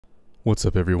What's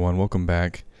up everyone, welcome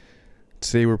back.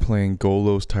 Today we're playing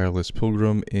Golos Tireless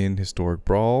Pilgrim in Historic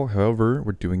Brawl. However,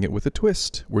 we're doing it with a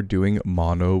twist. We're doing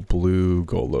mono blue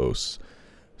Golos.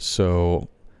 So,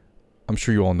 I'm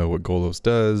sure you all know what Golos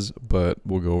does, but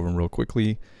we'll go over them real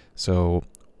quickly. So,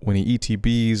 when he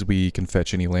ETBs, we can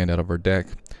fetch any land out of our deck.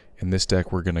 In this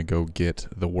deck, we're going to go get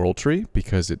the World Tree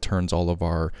because it turns all of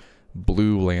our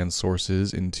blue land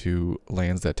sources into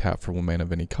lands that tap for 1 mana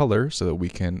of any color so that we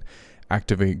can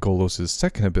activate Golos'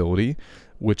 second ability,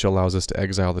 which allows us to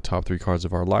exile the top 3 cards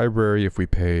of our library if we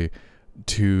pay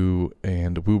 2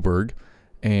 and Wooburg,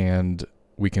 and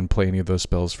we can play any of those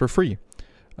spells for free.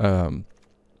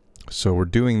 So we're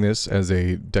doing this as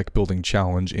a deck building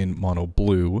challenge in mono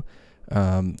blue,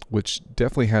 which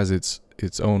definitely has its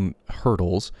own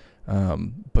hurdles,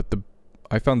 but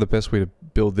I found the best way to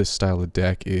build this style of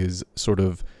deck is sort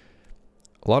of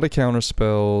a lot of counter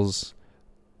spells,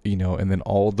 you know, and then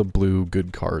all the blue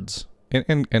good cards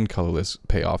and colorless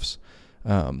payoffs.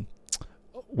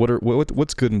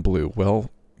 What's good in blue? Well,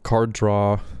 card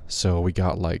draw. So we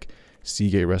got like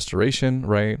Seagate Restoration,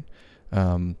 right?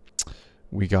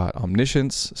 We got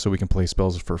Omniscience, so we can play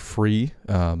spells for free.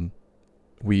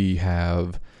 We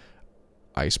have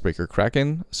Icebreaker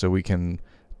Kraken, so we can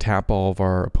tap all of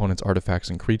our opponent's artifacts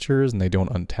and creatures, and they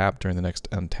don't untap during the next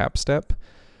untap step.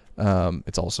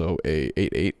 It's also a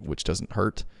 8/8, which doesn't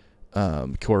hurt.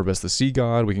 Koribes the Sea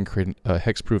God, we can create a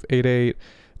hexproof 8/8,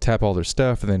 tap all their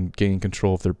stuff, and then gain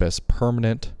control of their best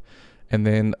permanent. And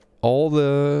then all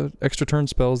the extra turn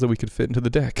spells that we could fit into the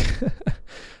deck.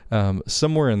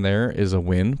 Somewhere in there is a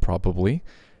win, probably.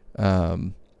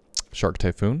 Shark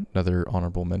Typhoon, another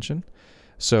honorable mention.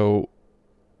 So,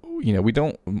 you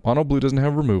know, mono blue doesn't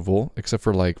have removal, except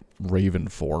for like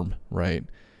Ravenform, right?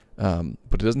 But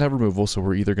it doesn't have removal, so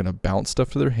we're either going to bounce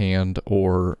stuff to their hand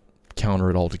or counter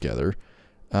it all together.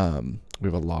 We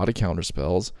have a lot of counter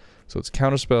spells, so it's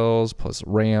counter spells plus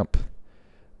ramp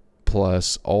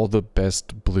plus all the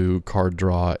best blue card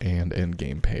draw and end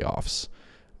game payoffs.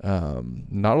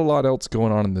 Not a lot else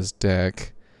going on in this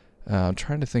deck. I'm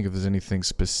trying to think if there's anything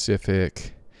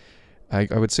specific. I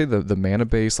would say the mana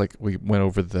base, like we went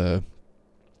over the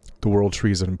World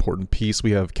Tree is an important piece.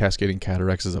 We have Cascading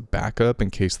Cataracts as a backup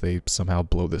in case they somehow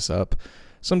blow this up.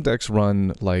 Some decks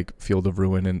run like Field of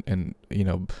Ruin and you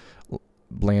know,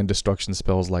 land destruction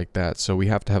spells like that, so we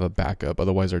have to have a backup,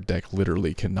 otherwise our deck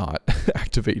literally cannot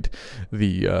activate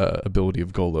the ability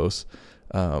of Golos.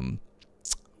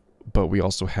 But we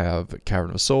also have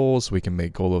Cavern of Souls, so we can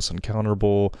make Golos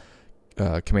uncounterable.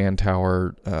 Command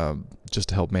Tower, just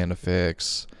to help mana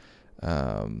fix.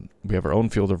 We have our own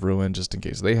Field of Ruin just in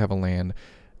case they have a land.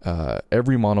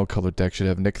 Every monocolored deck should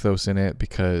have Nykthos in it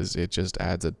because it just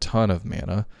adds a ton of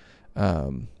mana.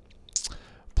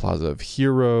 Plaza of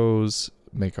Heroes,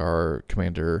 make our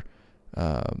commander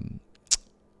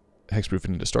hexproof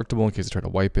and indestructible in case they try to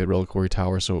wipe it. Reliquary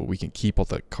Tower, so we can keep all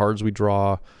the cards we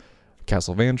draw.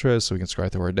 Castle Vantress, so we can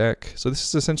scry through our deck. So this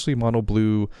is essentially mono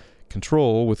blue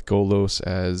control with Golos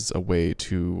as a way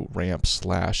to ramp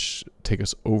 / take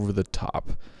us over the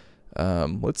top.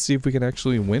 Let's see if we can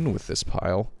actually win with this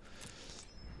pile.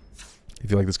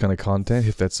 If you like this kind of content,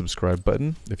 hit that subscribe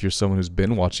button. If you're someone who's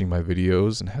been watching my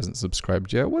videos and hasn't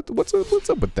subscribed yet, what's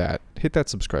up with that? Hit that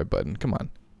subscribe button. Come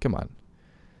on.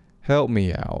 Help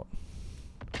me out.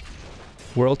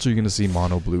 Where else are you going to see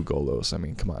mono blue Golos? I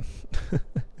mean, come on.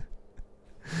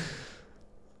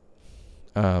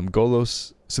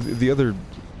 Golos. So the other,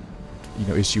 you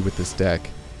know, issue with this deck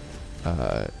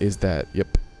is that,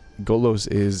 Golos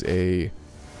is a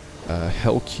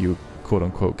hell cute, quote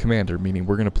unquote, commander, meaning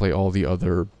we're going to play all the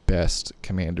other best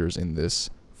commanders in this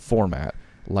format,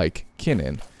 like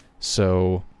Kinnan.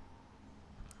 So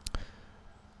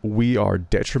we are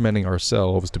detrimenting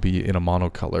ourselves to be in a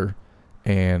monocolor,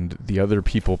 and the other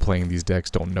people playing these decks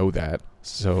don't know that.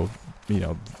 So, you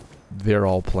know, they're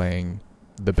all playing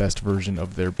the best version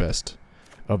of their best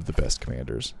of the best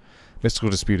commanders. Mystical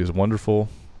Dispute is wonderful.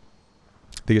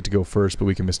 They get to go first, but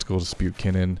we can Mystical Dispute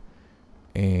Kinnan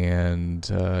and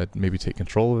maybe take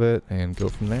control of it and go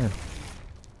from there.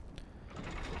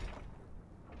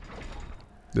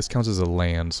 This counts as a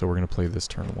land, so we're going to play this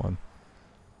turn 1.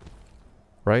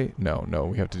 Right? No,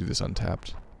 we have to do this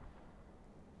untapped.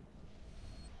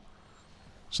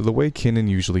 So the way Kinnan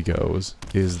usually goes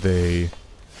is they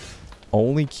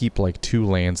only keep like 2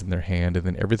 lands in their hand, and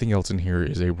then everything else in here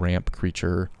is a ramp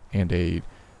creature and a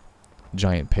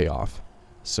giant payoff.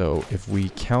 So if we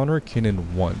counter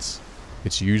Kinnan once,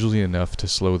 it's usually enough to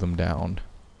slow them down.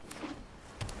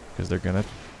 Because they're gonna...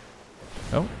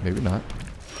 Oh, maybe not.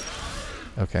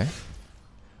 Okay.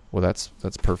 Well, that's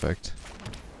perfect.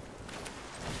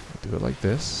 Do it like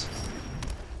this.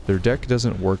 Their deck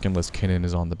doesn't work unless Kinnan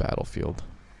is on the battlefield.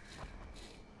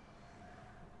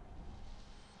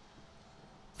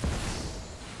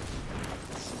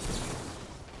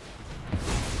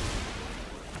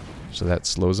 So that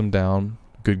slows them down.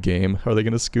 Good game. Are they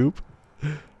going to scoop?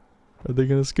 Are they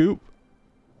going to scoop?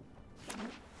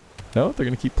 No, they're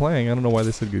going to keep playing. I don't know why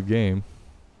they said good game.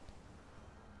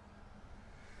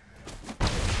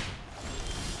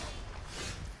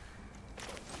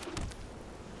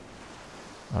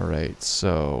 Alright,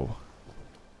 so...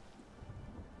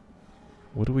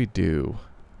 what do we do?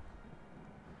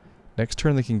 Next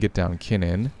turn they can get down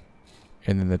Kinnan.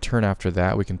 And then the turn after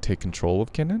that we can take control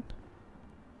of Kinnan?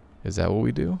 Is that what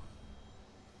we do?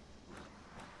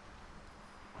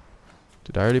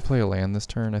 Did I already play a land this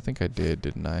turn? I think I did,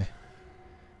 didn't I?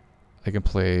 I can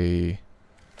play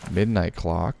Midnight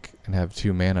Clock and have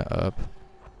 2 mana up.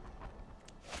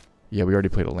 Yeah, we already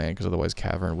played a land because otherwise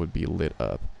Cavern would be lit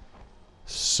up.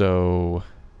 So...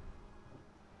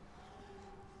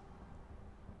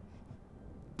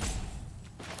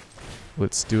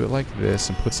 let's do it like this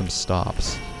and put some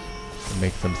stops. And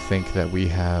make them think that we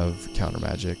have counter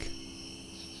magic.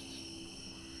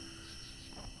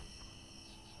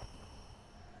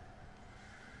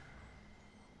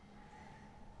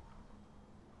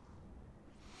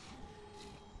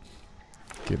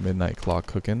 Get Midnight Clock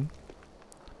cooking.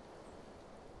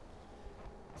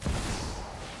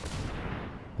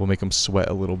 We'll make them sweat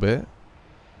a little bit.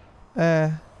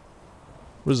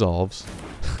 Resolves.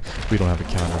 We don't have a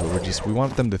counter, but we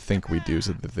want them to think we do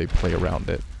so that they play around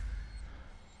it.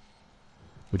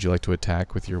 Would you like to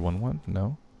attack with your 1/1?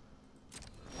 No?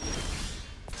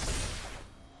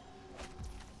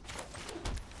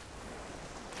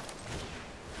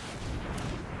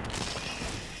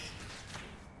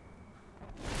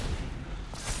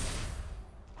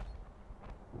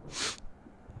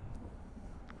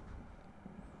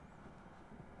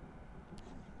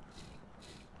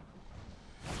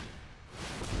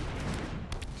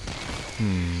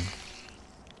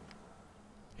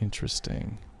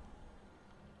 Interesting.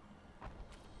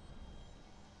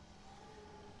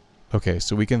 Okay,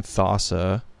 so we can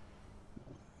Thassa.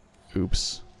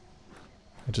 Oops.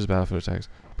 Enters battlefield attacks.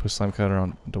 Put Slime Cutter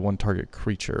on to 1 target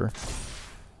creature.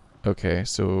 Okay,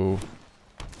 so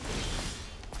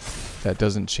that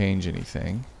doesn't change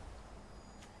anything.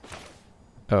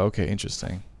 Oh, okay,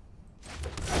 interesting.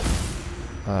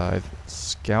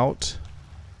 Scout,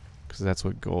 because that's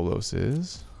what Golos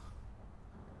is.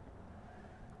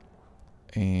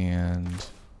 And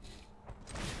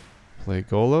play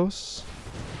Golos.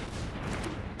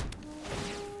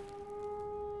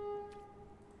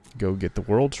 Go get the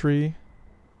World Tree.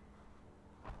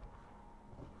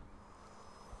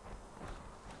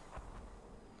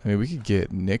 I mean, we could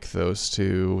get Nykthos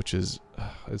too, which is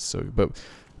it's so. But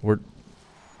we're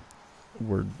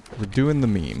doing the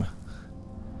meme.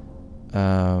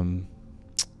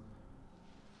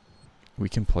 We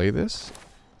can play this.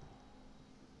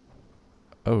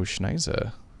 Oh,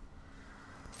 Schneise.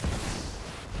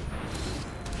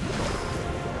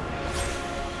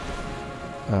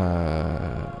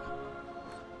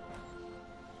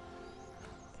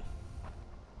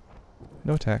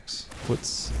 No attacks.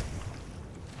 Let's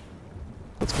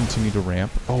continue to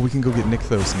ramp. Oh, we can go get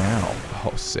Nykthos now.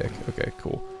 Oh, sick. Okay,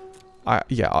 cool.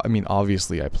 Yeah, I mean,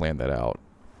 obviously I planned that out.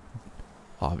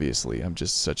 Obviously, I'm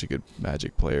just such a good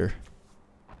Magic player.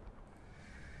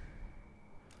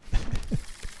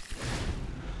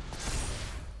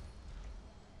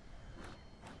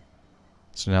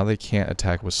 So now they can't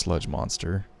attack with Sludge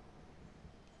Monster.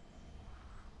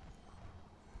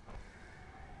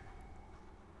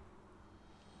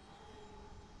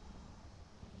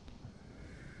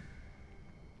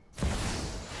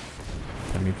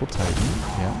 Primeval Titan.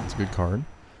 Yeah, it's a good card.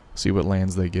 See what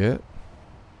lands they get.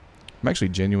 I'm actually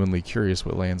genuinely curious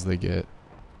what lands they get.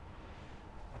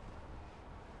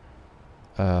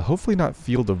 Hopefully not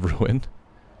Field of Ruin.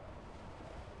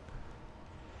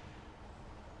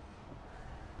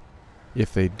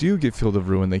 If they do get Field of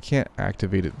Ruin, they can't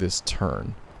activate it this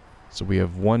turn. So we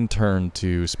have 1 turn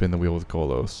to spin the wheel with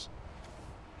Golos.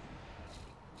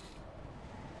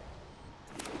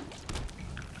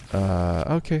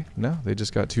 Okay. No, they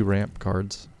just got 2 ramp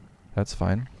cards. That's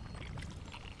fine.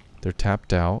 They're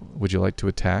tapped out. Would you like to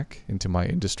attack into my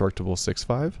indestructible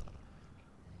 6/5?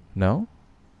 No?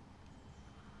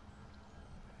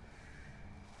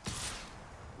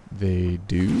 They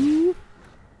do?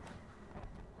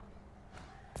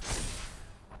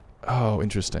 Oh,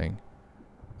 interesting.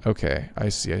 Okay, I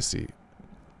see, I see.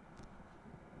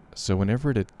 So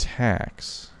whenever it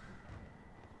attacks...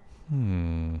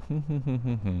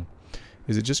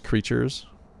 Is it just creatures?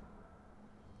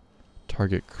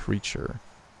 target creature.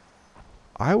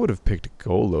 I would have picked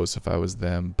Golos if I was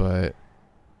them, but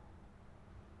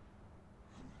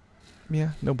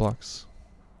yeah, no blocks.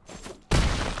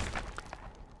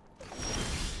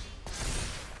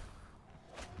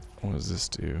 What does this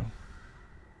do?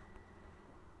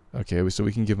 Okay, so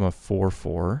we can give him a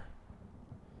 4/4.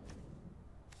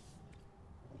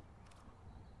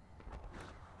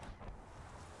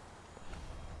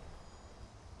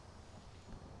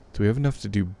 Do we have enough to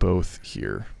do both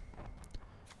here?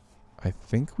 I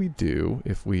think we do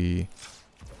if we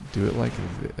do it like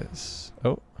this.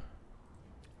 Oh.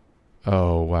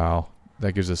 Oh, wow.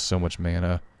 That gives us so much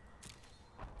mana.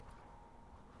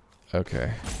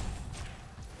 Okay.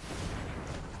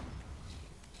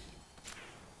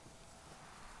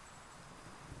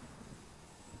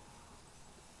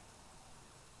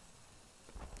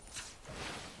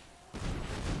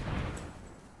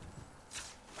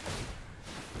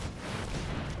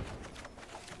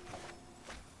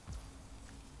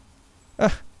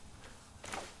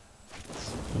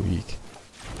 Weak.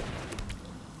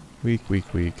 Weak,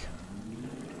 weak, weak.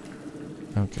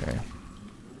 Okay.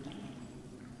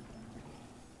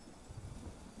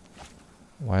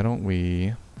 Why don't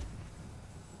we...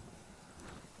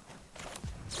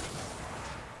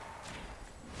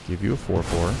 give you a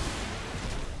 4/4.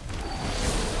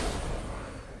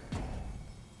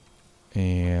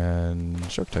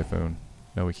 And Shark Typhoon.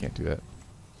 No, we can't do that.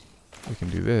 We can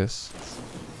do this.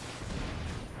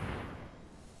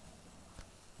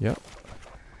 Yep.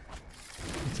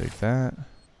 We'll take that.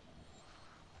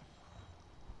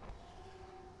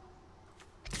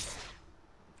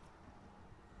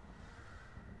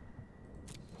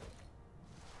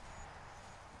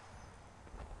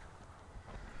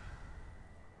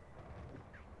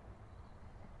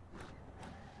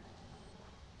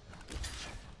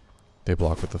 They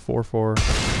block with the 4/4.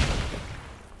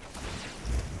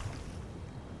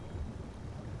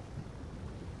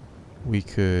 We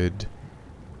could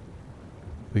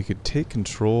take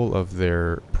control of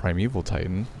their Primeval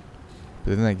Titan,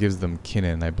 but then that gives them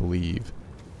Kinnan, I believe.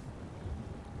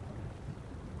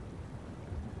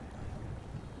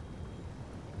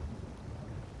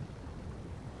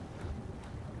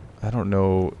 I don't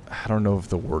know if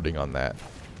the wording on that.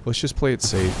 Let's just play it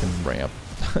safe and ramp.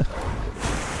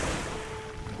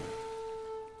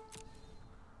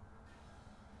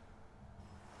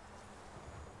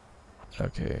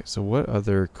 Okay, so what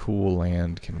other cool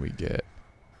land can we get?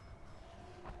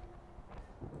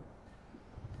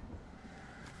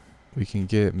 We can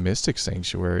get Mystic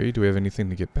Sanctuary. Do we have anything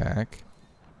to get back?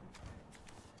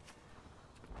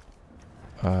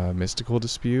 Mystical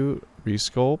Dispute?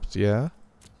 Resculpt? Yeah.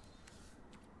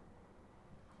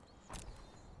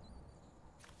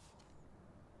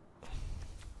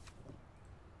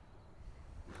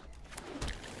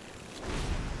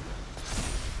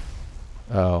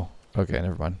 Oh. Okay,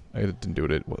 never mind. I didn't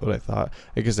do what I thought.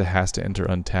 I guess it has to enter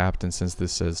untapped, and since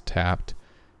this says tapped,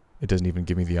 it doesn't even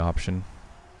give me the option.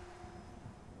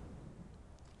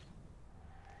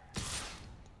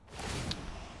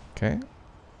 Okay.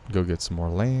 Go get some more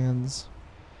lands.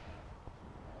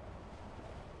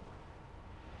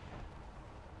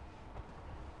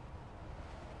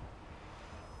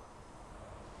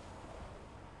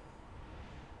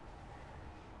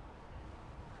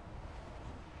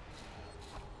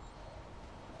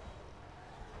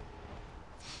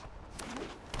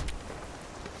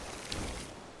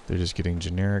 They're just getting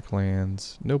generic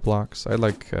lands. No blocks. I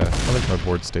like my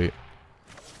board state.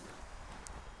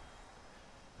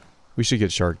 We should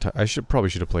get Shark Typhoon. Probably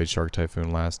should have played Shark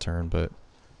Typhoon last turn, but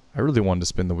I really wanted to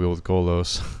spin the wheel with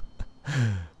Golos.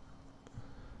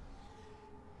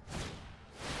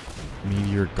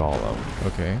 Meteor Golem.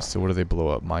 Okay, so what do they blow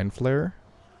up? Mind Flayer?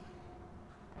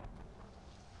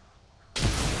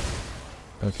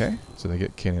 Okay, so they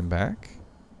get Kinnan back.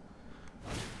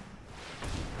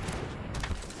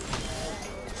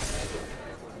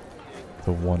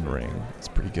 The One Ring. It's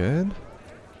pretty good.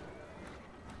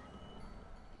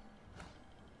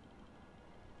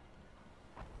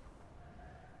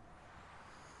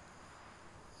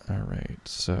 Alright,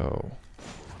 so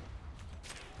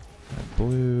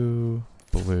blue,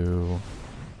 blue.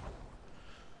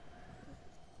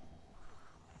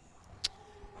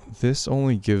 This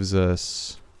only gives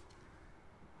us...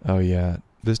 Oh yeah,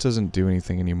 this doesn't do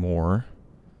anything anymore.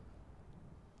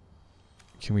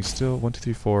 Can we still... 1, 2,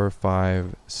 3, 4,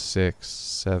 5, 6,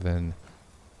 7,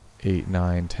 8,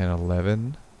 9, 10,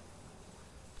 11.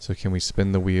 So can we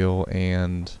spin the wheel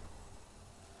and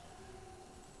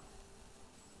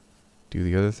do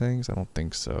the other things? I don't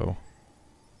think so.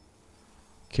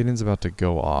 Kitten's about to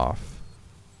go off.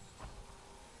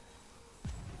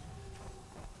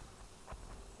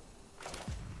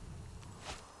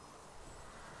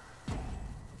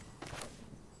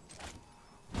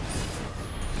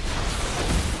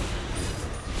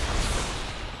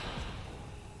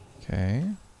 Okay.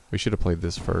 We should have played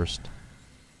this first.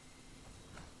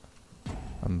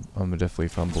 I'm definitely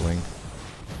fumbling.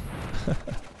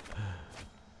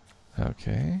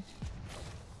 Okay.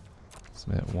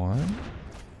 Submit 1.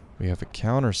 We have a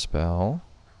counter spell.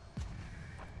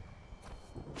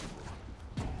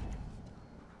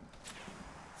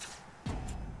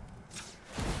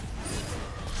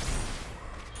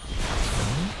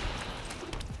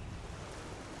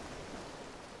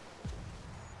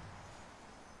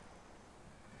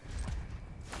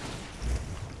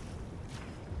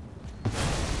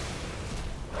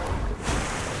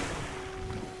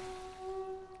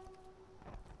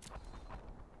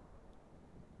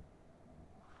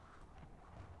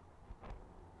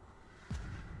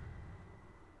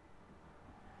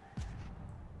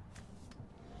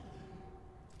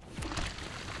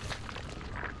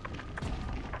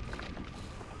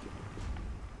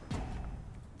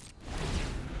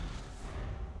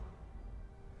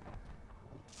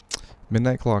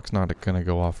 Midnight Clock's not gonna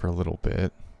go off for a little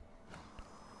bit.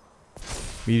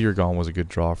 Meteor Golem was a good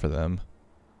draw for them.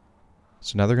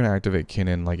 So now they're gonna activate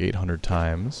Kinnan like 800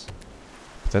 times.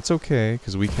 But that's okay,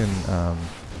 because we can,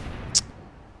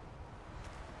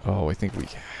 oh, I think we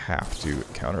have to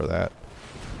counter that.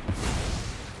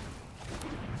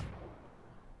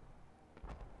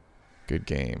 Good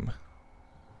game.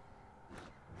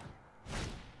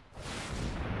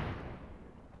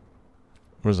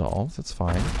 Resolve, that's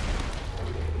fine.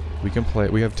 We can play,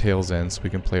 we have Tails End, so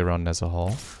we can play around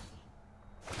Nezahal.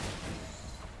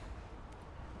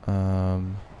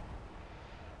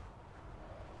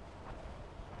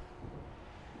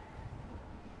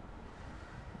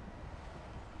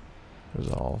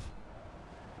 Resolve.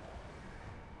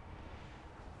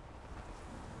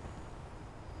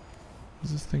 What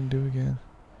does this thing do again?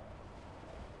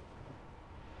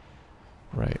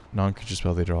 Right, non-creature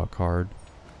spell, they draw a card.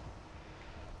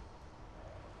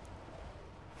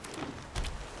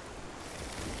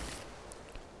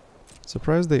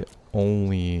 Surprised they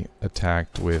only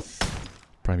attacked with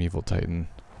Primeval Titan.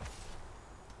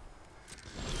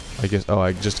 I guess, oh,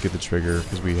 I just get the trigger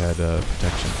because we had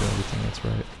protection for everything, that's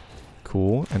right.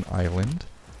 Cool, an island.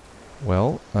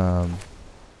 Well,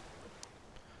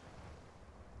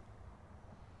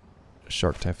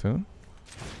 Shark Typhoon.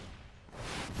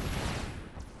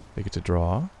 They get to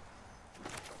draw.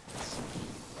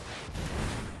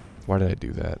 Why did I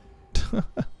do that?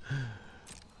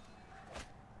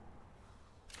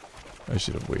 I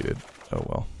should have waited. Oh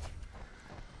well.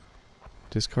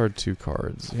 Discard 2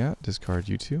 cards. Yeah, discard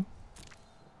you 2.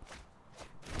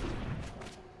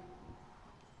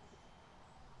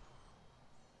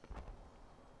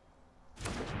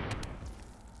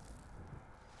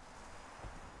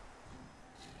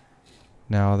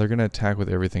 Now they're gonna attack with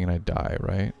everything and I die,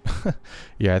 right?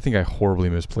 Yeah, I think I horribly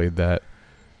misplayed that.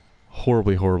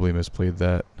 Horribly misplayed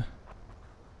that.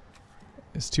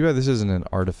 It's too bad this isn't an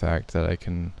artifact that I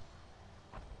can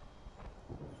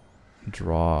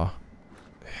draw.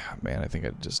 Yeah, man, I think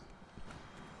I just...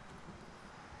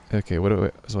 Okay, what do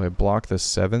I... So I block the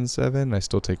 7/7, I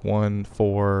still take 1,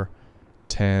 4,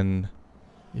 10.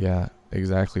 Yeah,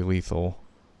 exactly lethal.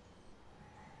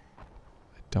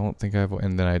 I don't think I have...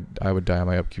 And then I would die on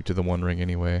my upkeep to the One Ring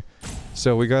anyway.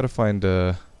 So we gotta find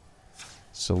a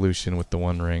solution with the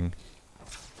One Ring.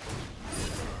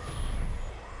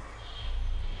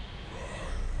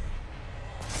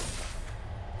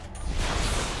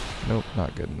 Nope,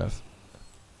 not good enough.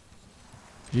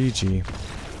 GG.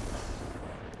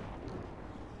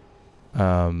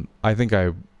 I think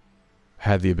I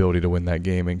had the ability to win that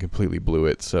game and completely blew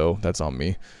it, so that's on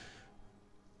me.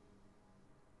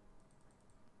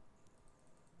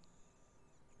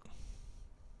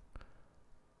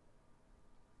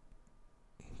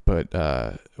 But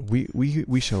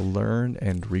we shall learn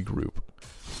and regroup.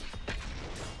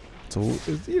 So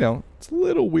you know, it's a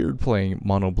little weird playing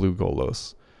mono blue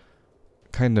Golos.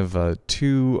 Kind of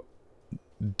two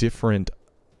different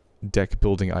deck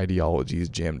building ideologies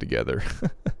jammed together.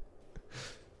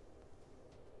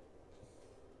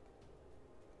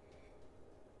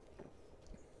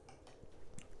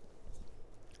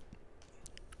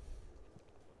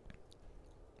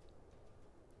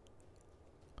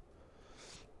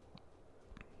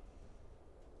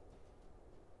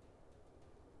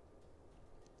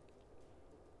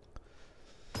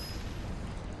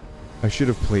 I should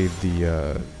have played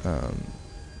the,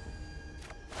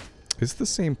 is it the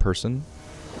same person?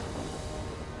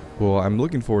 Well, I'm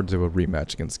looking forward to a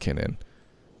rematch against Kinnan.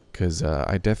 Because,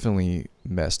 I definitely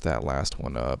messed that last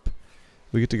one up.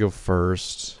 We get to go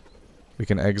first. We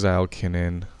can exile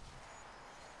Kinnan.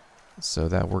 So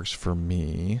that works for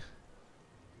me.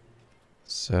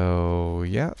 So,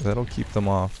 yeah, that'll keep them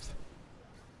off.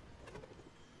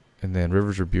 And then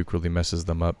River's Rebuke really messes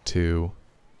them up, too.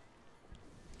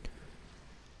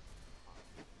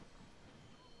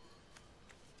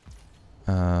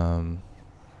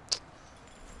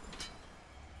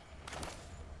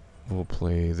 We'll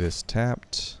play this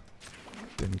tapped.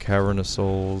 Then Cavern of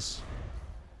Souls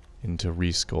into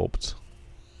Resculpt.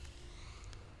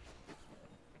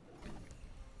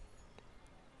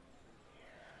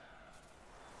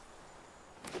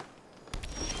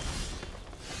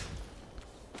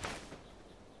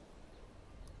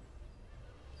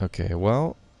 Okay,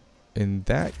 well, in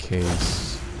that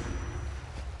case,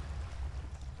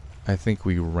 I think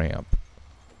we ramp.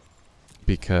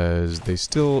 Because they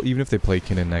still, even if they play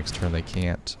Kinnan next turn, they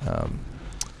can't,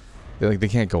 they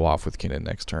can't go off with Kinnan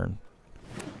next turn.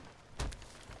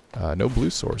 No blue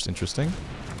source, interesting.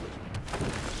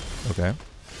 Okay.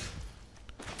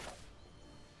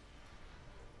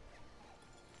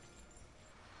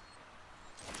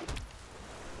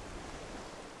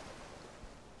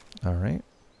 Alright.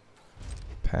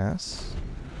 Pass.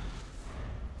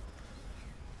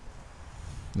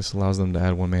 This allows them to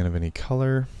add 1 mana of any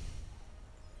color.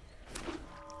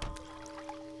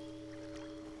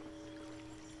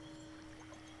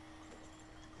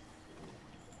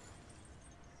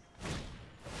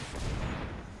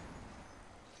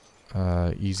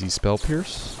 Easy Spell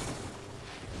Pierce.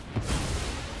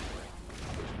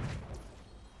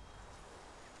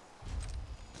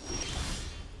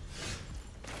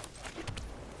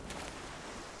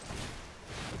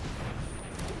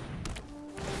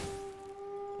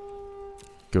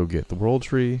 Go get the World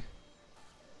Tree.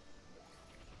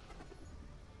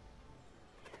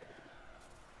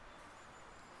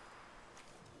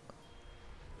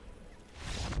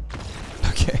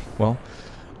 Okay, well,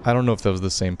 I don't know if that was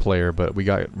the same player, but we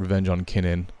got revenge on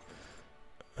Kinnan.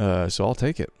 So I'll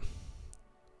take it.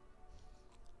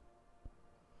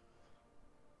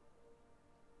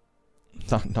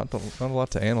 Not a lot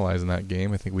to analyze in that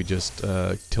game. I think we just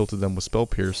tilted them with Spell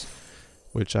Pierce,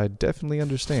 which I definitely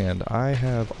understand. I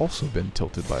have also been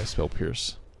tilted by Spell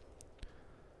Pierce.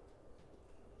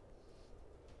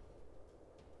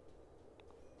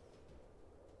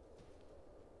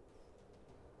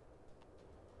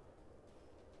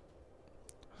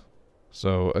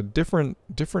 So a different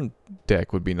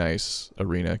deck would be nice,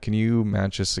 Arena. Can you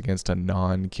match us against a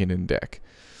non-Kinnan deck?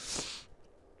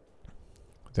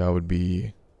 That would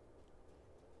be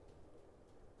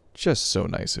just so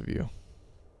nice of you.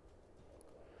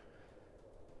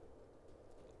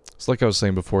 So like I was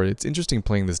saying before, it's interesting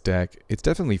playing this deck. It's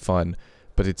definitely fun,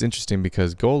 but it's interesting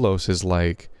because Golos is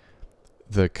like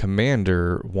the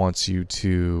commander wants you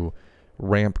to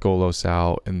ramp Golos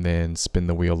out and then spin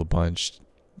the wheel a bunch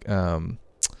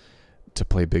to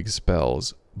play big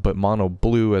spells. But Mono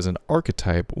Blue as an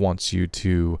archetype wants you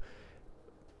to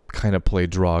kind of play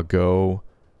draw go,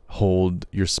 hold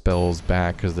your spells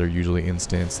back because they're usually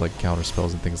instants like counter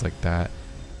spells and things like that,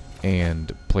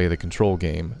 and play the control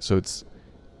game. So it's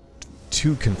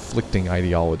two conflicting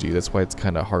ideology. That's why it's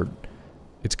kind of hard.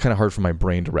 It's kind of hard for my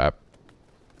brain to wrap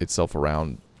itself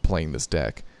around playing this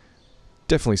deck.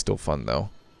 Definitely still fun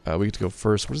though. We get to go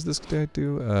first. What does this guy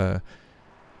do?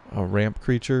 A ramp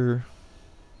creature.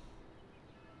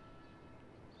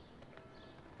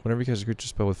 Whenever you cast a creature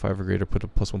spell with 5 or greater, put a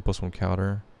 +1/+1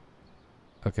 counter.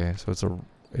 Okay, so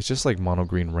it's just like mono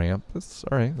green ramp. That's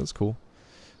alright, that's cool.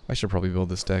 I should probably build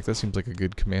this deck. That seems like a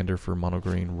good commander for mono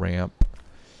green ramp.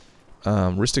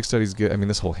 Rhystic Study's good. I mean,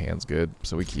 this whole hand's good,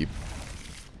 so we get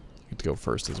to go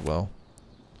first as well.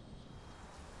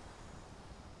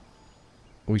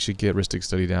 We should get Rhystic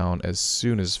Study down as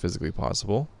soon as physically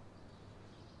possible.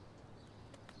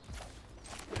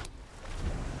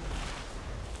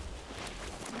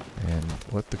 And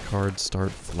let the cards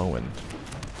start flowing.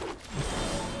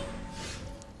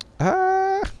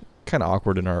 Kind of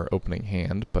awkward in our opening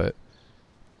hand, but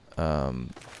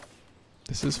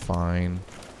this is fine.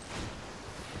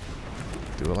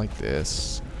 Do it like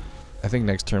this. I think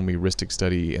next turn we Rhystic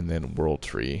Study and then World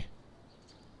Tree.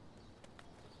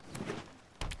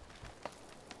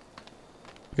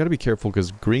 We gotta be careful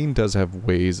because green does have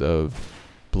ways of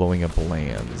blowing up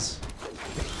lands.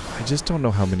 I just don't know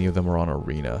how many of them are on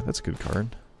Arena. That's a good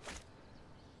card.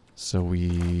 So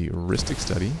we Rhystic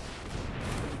Study.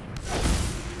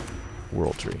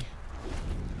 World Tree.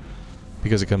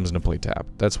 Because it comes into play tap.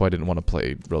 That's why I didn't want to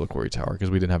play Reliquary Tower,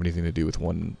 because we didn't have anything to do with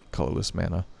one colorless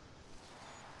mana.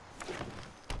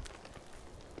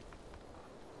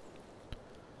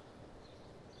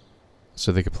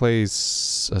 So they could play a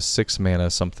 6 mana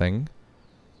something.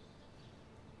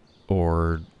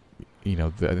 Or you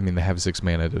know, I mean, they have 6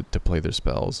 mana to play their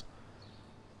spells.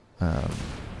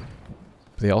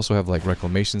 They also have like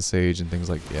Reclamation Sage and things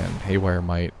like, yeah, and Haywire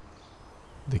Might.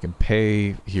 They can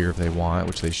pay here if they want,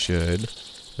 which they should.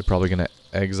 They're probably gonna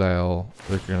exile,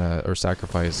 or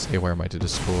sacrifice Haywire Might to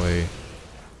destroy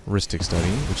Rhystic Study,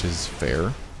 which is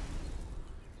fair.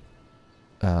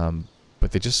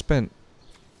 But they just spent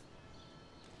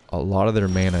a lot of their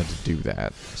mana to do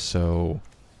that, so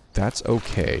that's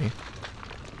okay.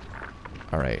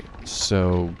 Alright,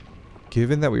 so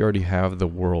given that we already have the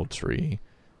World Tree,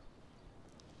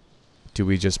 do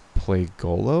we just play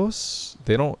Golos?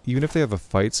 They don't, even if they have a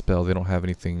fight spell, they don't have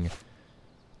anything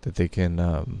that they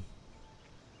can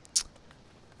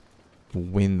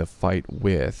win the fight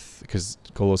with, because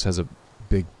Golos has a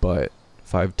big butt,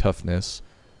 5 toughness.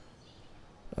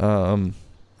 Honestly,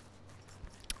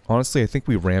 I think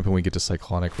we ramp and we get to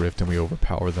Cyclonic Rift and we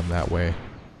overpower them that way.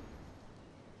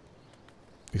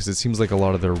 Because it seems like a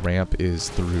lot of their ramp is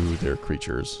through their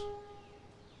creatures.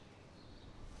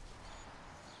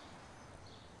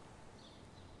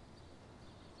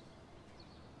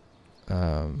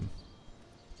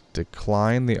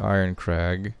 Decline the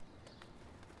Irencrag.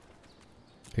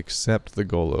 Accept the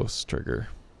Golos trigger.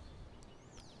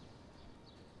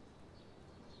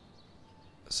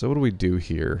 So what do we do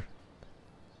here?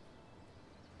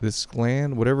 This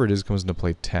land, whatever it is, comes into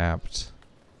play tapped.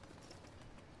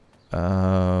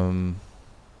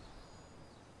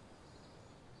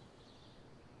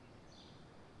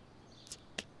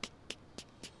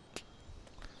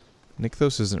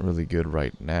 Nykthos isn't really good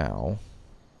right now.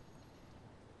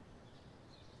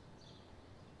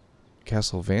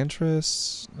 Castle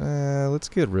Vantress? Let's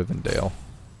get Rivendell.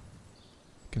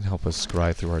 Can help us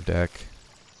scry through our deck.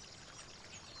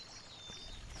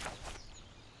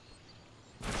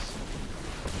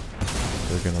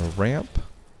 They're gonna ramp.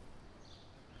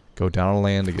 Go down a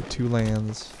land to get 2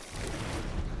 lands.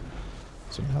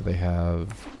 So now they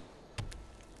have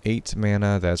 8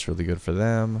 mana. That's really good for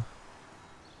them.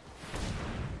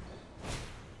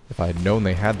 If I had known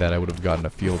they had that, I would have gotten a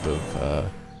Field of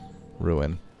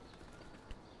Ruin.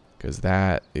 Because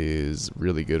that is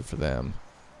really good for them.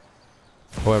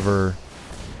 However,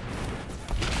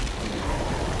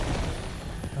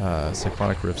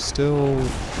 Cyclonic Rift still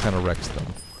kind of wrecks them.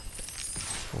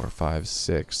 4, 5,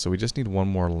 6. So we just need 1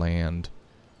 more land.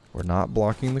 We're not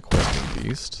blocking the Questing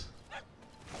Beast.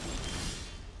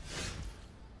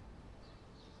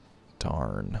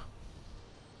 Darn.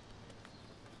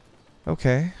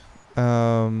 Okay.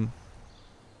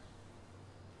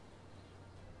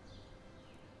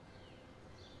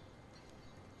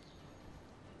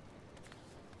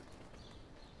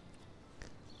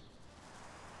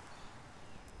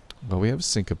 Well, we have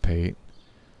Syncopate.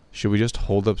 Should we just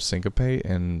hold up Syncopate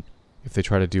and if they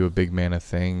try to do a big mana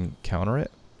thing, counter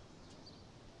it?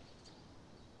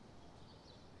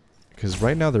 Because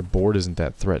right now their board isn't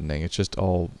that threatening. It's just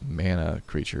all mana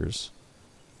creatures.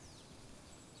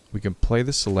 We can play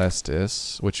the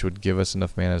Celestis, which would give us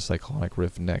enough mana to Cyclonic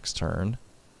Rift next turn.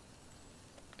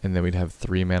 And then we'd have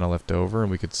 3 mana left over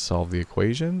and we could solve the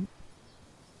equation.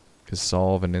 Is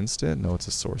solve an instant? No, it's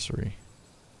a sorcery.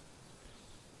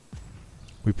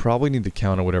 We probably need to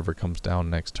counter whatever comes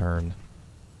down next turn.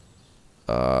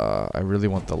 I really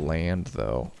want the land,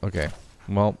 though. Okay,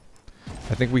 well,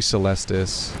 I think we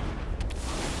Celestis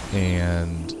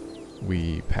and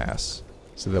we pass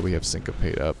so that we have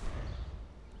Syncopate up.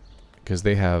 Because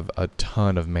they have a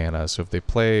ton of mana, so if they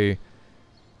play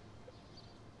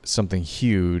something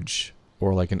huge,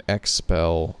 or like an X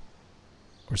spell,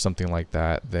 or something like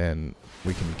that, then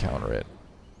we can counter it.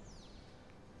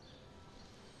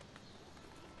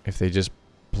 If they just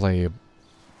play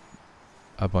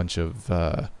a bunch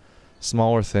of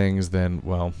smaller things, then,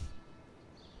 well,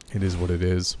 it is what it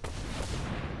is.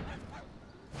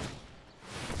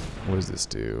 What does this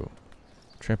do?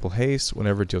 Trample Haste.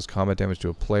 Whenever it deals combat damage to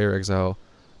a player, exile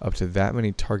up to that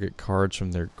many target cards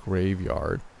from their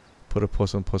graveyard. Put a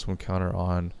 +1/+1 counter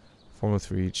on form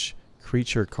for each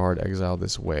creature card exiled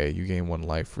this way. You gain 1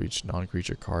 life for each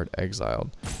non-creature card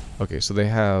exiled. Okay, so they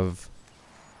have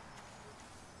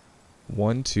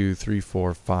 1, 2, 3,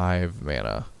 4, 5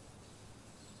 mana.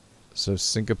 So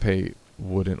Syncopate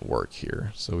wouldn't work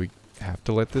here. So we have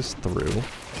to let this through.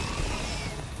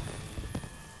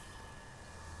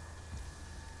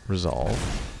 Resolve.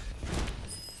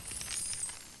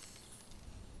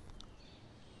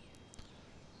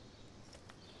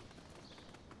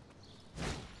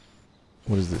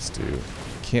 What does this do?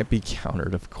 Can't be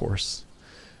countered, of course.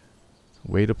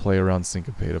 Way to play around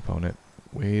Syncopate, opponent.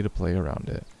 Way to play around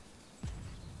it.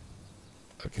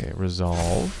 Okay,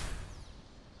 resolve.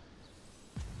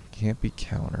 can't be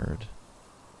countered.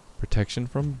 Protection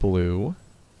from blue.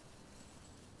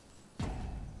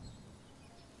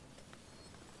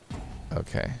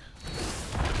 Okay.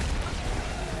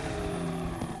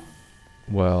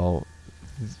 Well,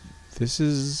 this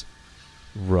is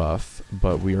rough,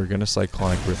 but we are going to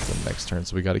Cyclonic Rift them next turn,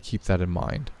 so we got to keep that in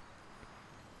mind.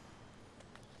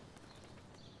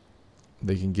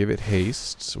 They can give it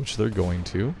haste, which they're going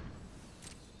to.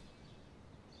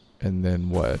 And then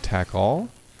what? Attack all?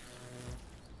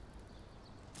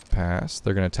 Pass.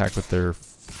 They're going to attack with their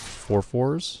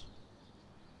 4/4s.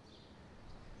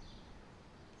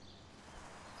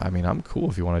 I mean, I'm cool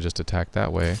if you want to just attack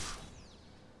that way.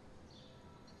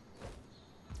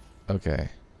 Okay.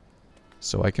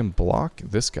 So I can block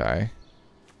this guy.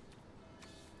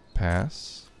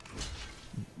 Pass.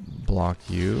 Block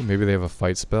you. Maybe they have a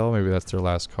fight spell. Maybe that's their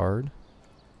last card.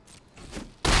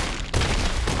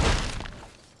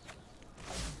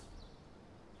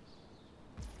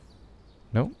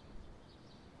 Nope.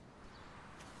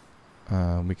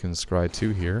 We can scry 2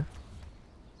 here.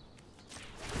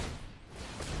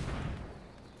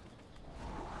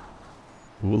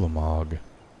 Ulamog.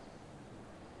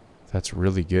 That's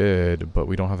really good, but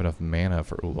we don't have enough mana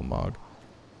for Ulamog.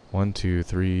 1, 2,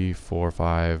 3, 4,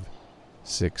 5,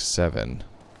 6, 7.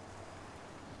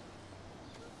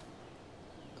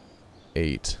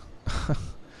 8.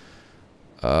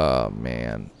 Oh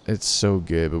man, it's so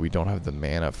good, but we don't have the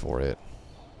mana for it.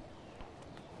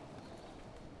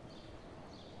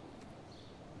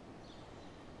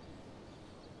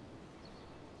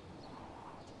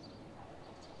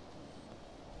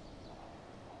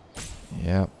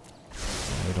 Yep.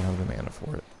 We don't have the mana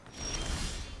for it.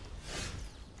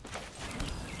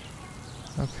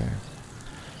 Okay.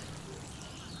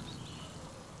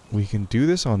 We can do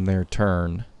this on their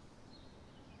turn.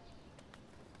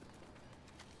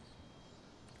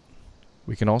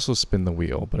 We can also spin the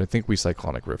wheel, but I think we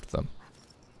Cyclonic Rift them.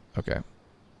 Okay.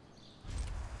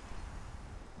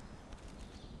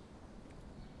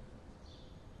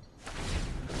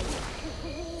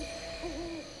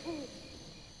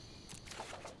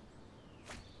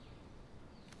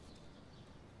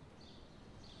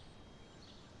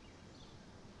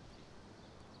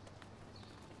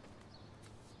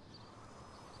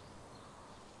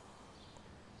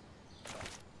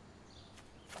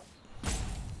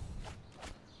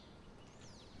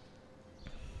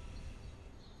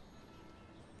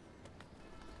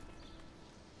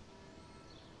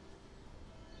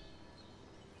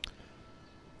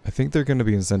 I think they're going to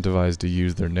be incentivized to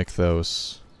use their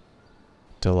Nykthos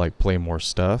to like play more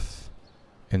stuff,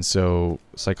 and so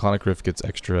Cyclonic Rift gets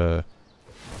extra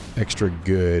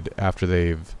good after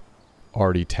they've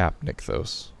already tapped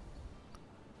Nykthos.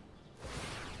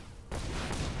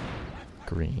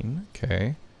 Green,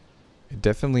 okay. It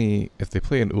definitely, if they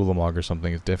play an Ulamog or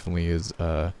something, it definitely is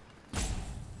it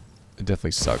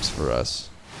definitely sucks for us.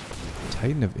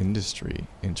 Titan of Industry,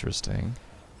 interesting.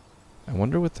 I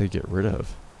wonder what they get rid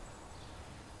of.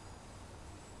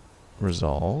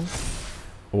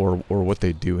 Resolve, or what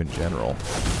they do in general.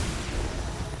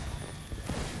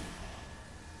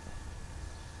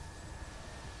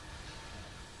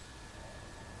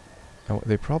 Oh,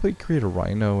 they probably create a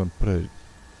Rhino and put a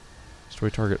destroy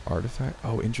target artifact.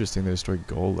 Oh, interesting. They destroy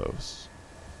Golos.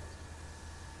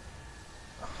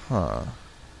 Huh.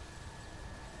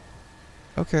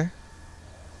 Okay.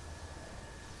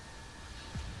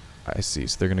 I see.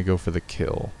 So they're gonna go for the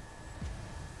kill.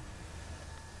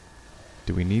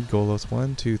 Do we need Golos?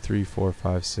 1, 2, 3, 4,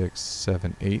 5, 6,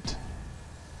 7, 8.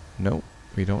 Nope,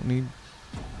 we don't need.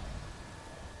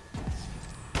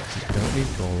 We don't need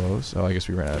Golos. Oh, I guess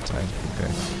we ran out of time.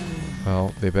 Okay.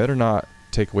 Well, they better not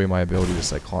take away my ability to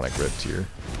Cyclonic Rift here.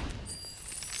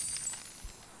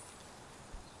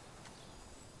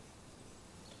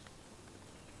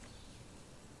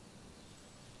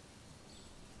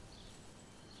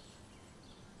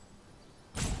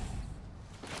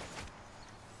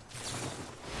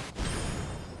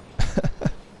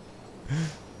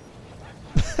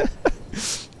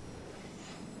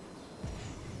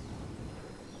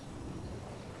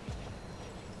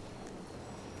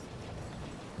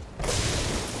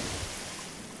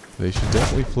 They should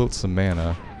definitely float some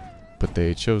mana, but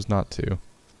they chose not to.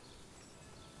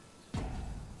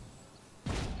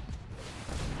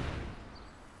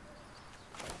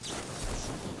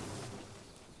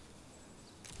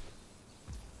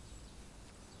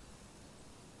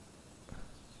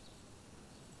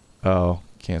 Oh,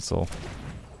 cancel.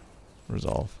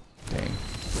 Resolve. Dang.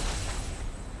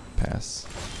 Pass.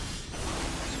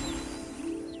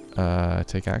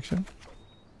 Take action?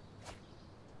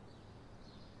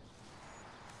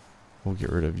 We'll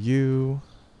get rid of you.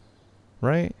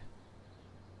 right?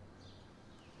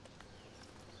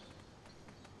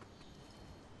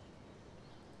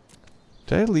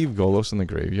 Did I leave Golos in the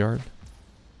graveyard?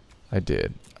 I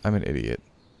did. I'm an idiot.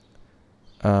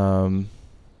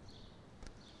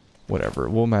 Whatever.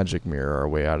 We'll magic mirror our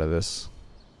way out of this.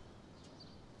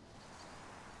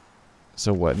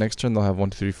 So what? Next turn they'll have 1,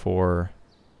 2, 3, 4.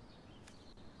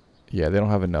 Yeah, they don't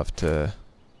have enough to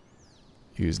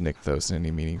use Nykthos in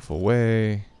any meaningful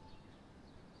way.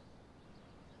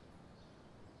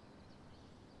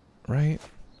 Right?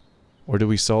 Or do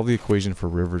we solve the equation for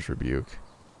River's Rebuke?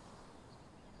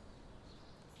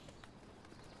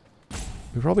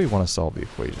 We probably want to solve the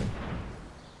equation.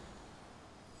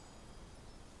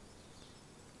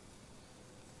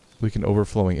 We can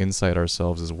Overflowing Insight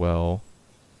ourselves as well.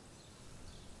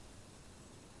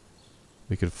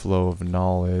 We could Flow of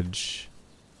Knowledge.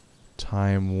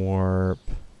 Time Warp.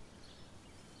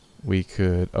 We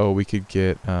could... Oh, we could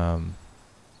get...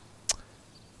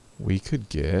 We could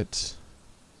get...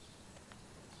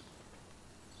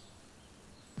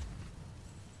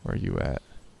 Where are you at?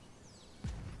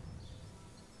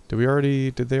 Did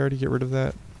they already get rid of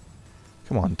that?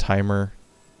 Come on, timer.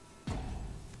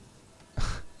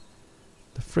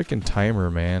 The freaking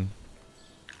timer, man.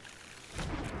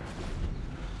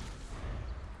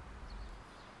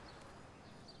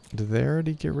 Did they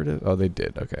already get rid of... Oh, they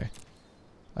did. Okay.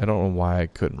 I don't know why I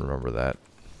couldn't remember that.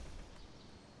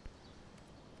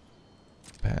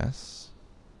 Pass.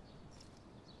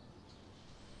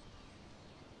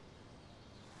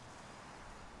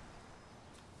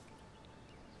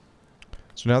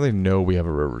 So now they know we have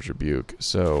a River's Rebuke,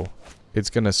 so it's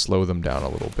going to slow them down a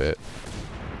little bit.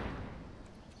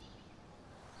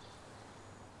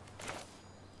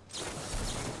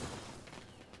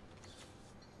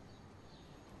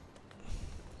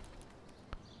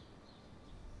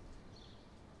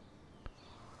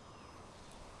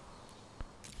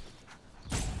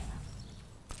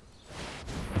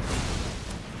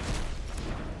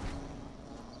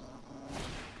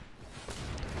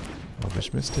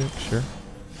 Elvish Mystic, sure.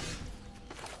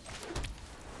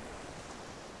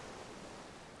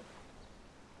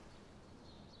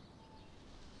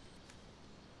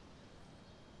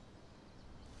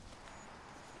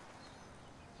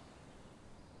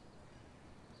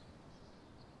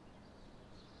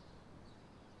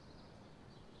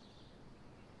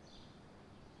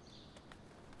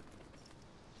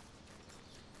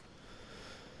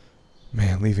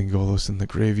 Man, leaving Golos in the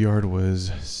graveyard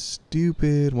was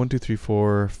stupid. 1, 2, 3,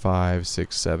 4, 5,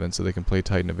 6, 7. So they can play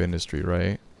Titan of Industry,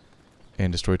 right?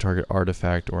 And destroy target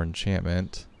artifact or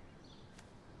enchantment.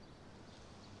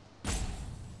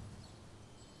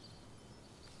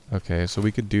 Okay, so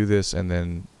we could do this and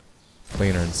then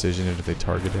Planar Incision it if they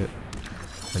target it.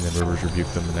 And then River's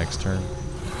Rebuke them the next turn.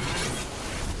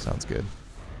 Sounds good.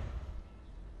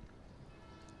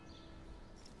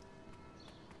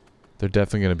 They're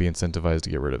definitely going to be incentivized to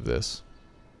get rid of this.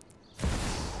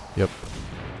 Yep.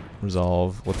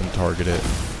 Resolve. Let them target it.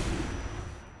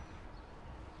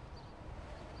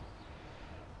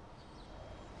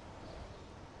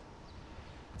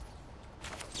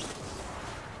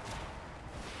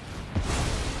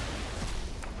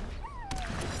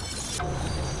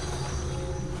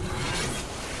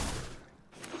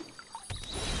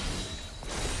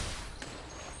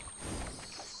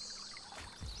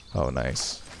 Oh,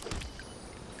 nice.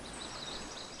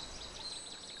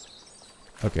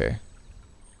 Okay.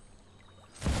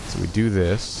 So we do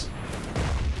this.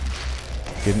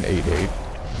 Get an 8/8.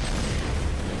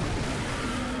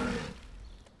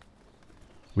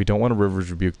 We don't want to River's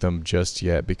Rebuke them just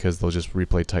yet because they'll just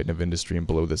replay Titan of Industry and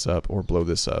blow this up or blow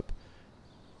this up.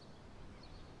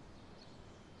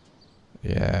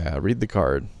 Yeah, read the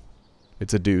card.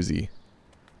 It's a doozy.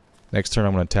 Next turn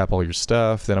I'm going to tap all your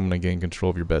stuff, then I'm going to gain control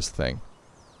of your best thing.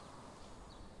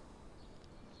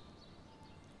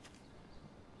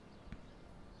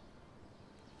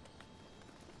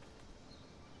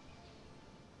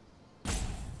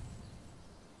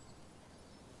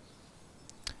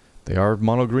 They are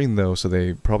mono green though, so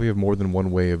they probably have more than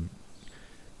one way of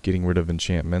getting rid of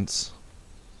enchantments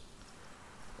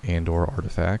and or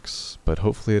artifacts, but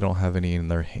hopefully they don't have any in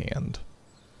their hand.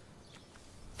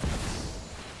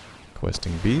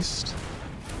 Questing Beast.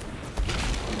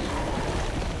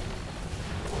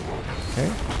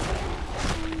 Okay.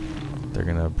 They're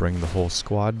gonna bring the whole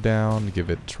squad down, give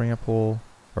it trample,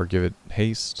 or give it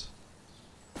haste.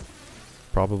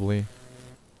 Probably.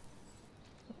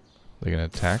 They're gonna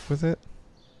attack with it?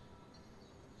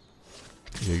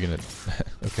 You're gonna...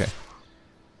 okay.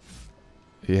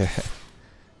 Yeah.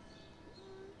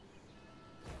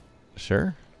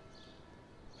 Sure.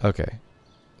 Okay.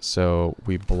 So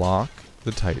we block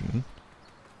the Titan.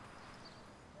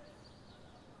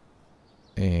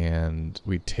 And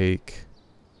we take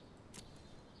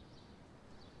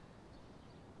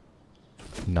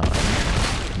 9.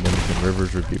 And then we can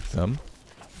Rivers Rebuke them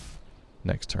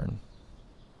next turn.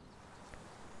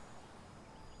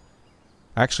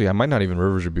 Actually, I might not even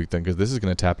Rivers Rebuke them because this is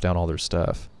going to tap down all their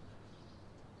stuff.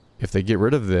 If they get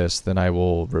rid of this, then I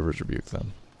will Rivers Rebuke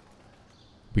them.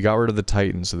 We got rid of the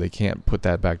Titan, so they can't put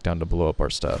that back down to blow up our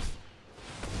stuff.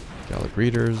 Gallic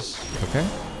Readers. Okay.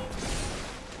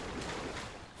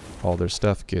 All their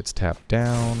stuff gets tapped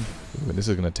down. Ooh, this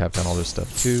is going to tap down all their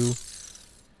stuff too.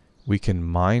 We can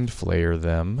Mind Flayer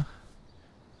them.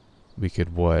 We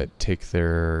could, what, take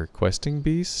their Questing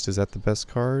Beast? Is that the best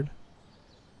card?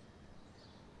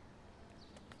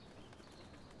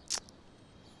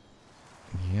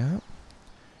 Yeah.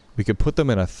 We could put them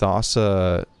in a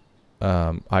Thassa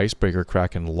Icebreaker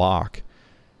Kraken lock.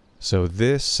 So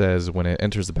this says when it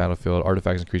enters the battlefield,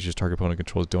 artifacts and creatures target opponent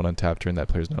controls don't untap during that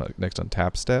player's next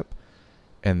untap step.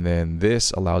 And then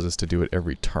this allows us to do it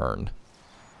every turn.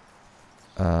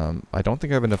 I don't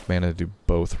think I have enough mana to do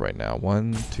both right now.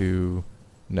 1, 2...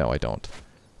 No, I don't.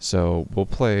 So we'll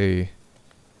play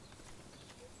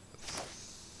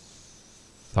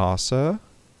Thassa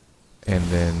and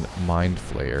then Mind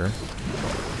Flayer.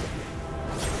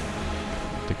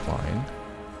 Decline.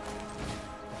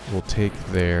 We'll take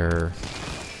their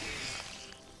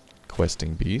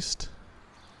Questing Beast.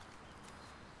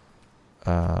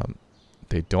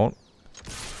 They don't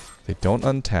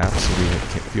untap, so we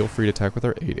can feel free to attack with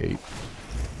our 8/8.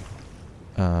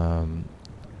 At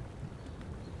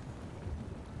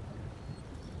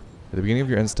the beginning of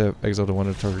your end step, exile to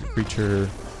one target creature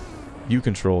you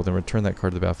control, then return that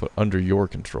card to the battlefield under your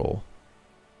control.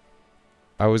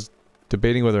 I was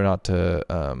debating whether or not to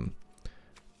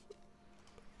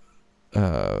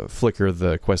flicker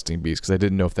the Questing Beast, because I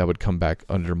didn't know if that would come back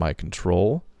under my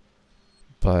control.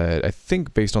 But I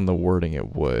think based on the wording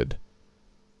it would.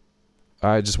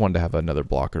 I just wanted to have another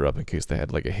blocker up in case they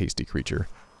had like a hasty creature.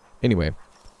 Anyway,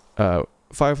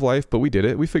 5 life, but we did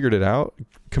it. We figured it out.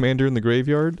 Commander in the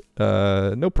graveyard.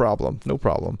 No problem. No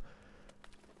problem.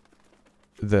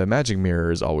 The Magic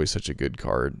Mirror is always such a good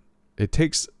card. It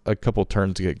takes a couple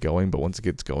turns to get going, but once it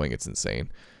gets going, it's insane.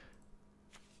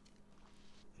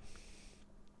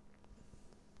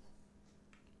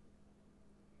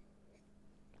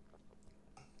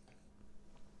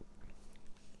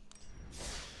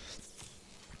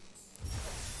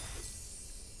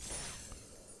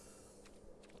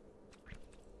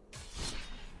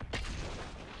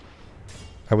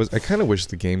 I kind of wish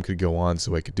the game could go on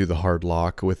so I could do the hard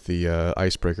lock with the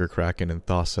Icebreaker Kraken and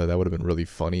Thassa. That would have been really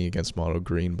funny against mono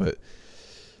green, but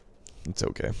it's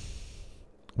okay.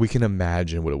 We can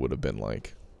imagine what it would have been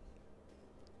like.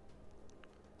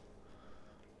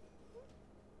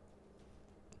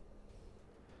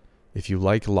 If you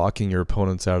like locking your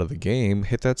opponents out of the game,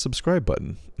 hit that subscribe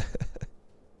button.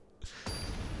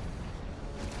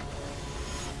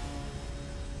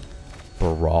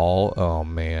 Brawl? Oh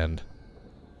man.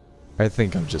 I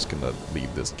think I'm just gonna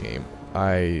leave this game.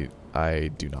 I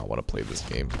do not want to play this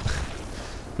game.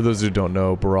 For those who don't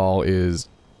know, Brawl is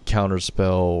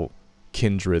Counterspell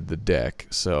Kindred the deck,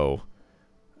 so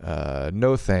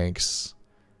no thanks.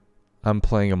 I'm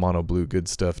playing a mono blue good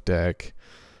stuff deck.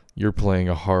 You're playing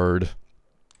a hard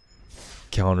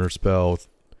Counterspell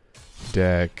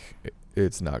deck.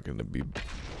 It's not gonna be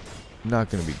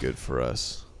good for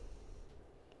us.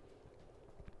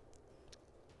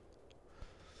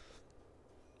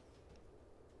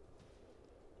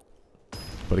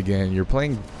 But again, you're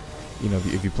playing, you know,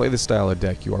 if you play this style of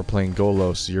deck, you are playing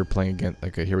Golos, so you're playing against,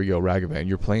 okay, here we go, Ragavan.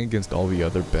 You're playing against all the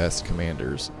other best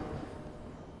commanders.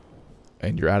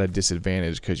 And you're at a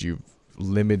disadvantage because you've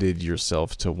limited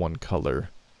yourself to one color.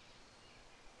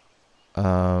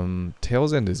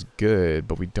 Tail's End is good,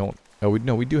 but we don't, oh,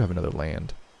 no, we do have another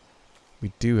land.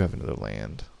 We do have another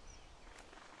land.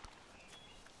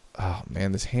 Oh,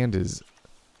 man, this hand is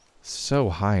so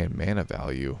high in mana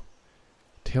value.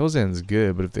 Tail's End's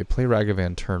good, but if they play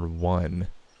Ragavan turn 1,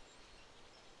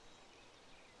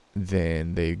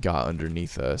 then they got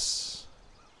underneath us.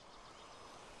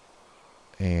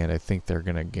 And I think they're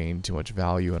going to gain too much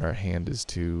value, and our hand is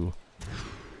too...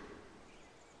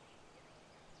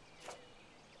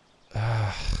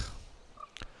 I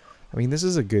mean, this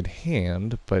is a good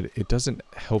hand, but it doesn't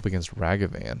help against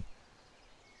Ragavan.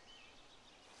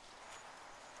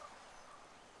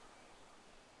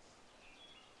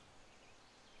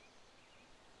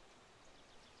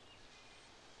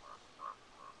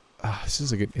 This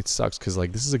is a good... It sucks, because,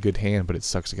 like, this is a good hand, but it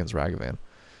sucks against Ragavan.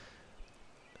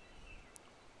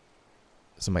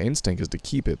 So my instinct is to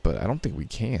keep it, but I don't think we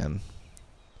can.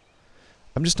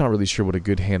 I'm just not really sure what a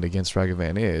good hand against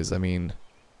Ragavan is. I mean,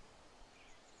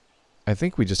 I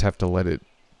think we just have to let it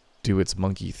do its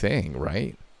monkey thing,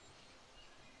 right?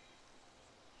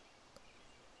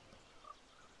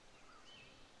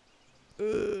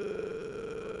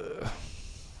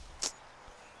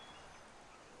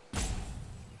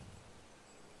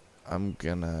 I'm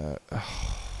gonna...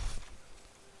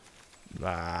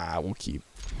 we'll keep.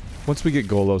 Once we get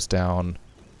Golos down...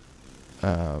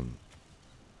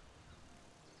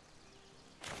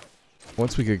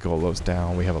 once we get Golos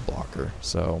down, we have a blocker.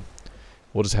 So,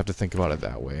 we'll just have to think about it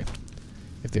that way.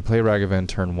 If they play Ragavan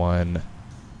turn 1,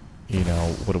 you know,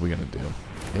 what are we gonna do?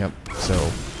 Yep,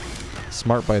 so...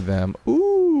 Smart by them.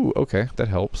 Ooh, okay, that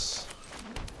helps.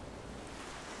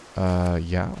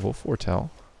 Yeah, we'll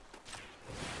foretell.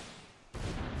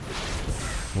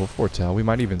 We'll foretell. We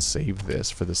might even save this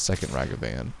for the second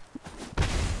Ragavan.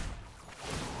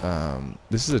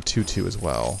 This is a 2/2 as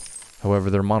well. However,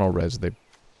 they're mono res. You're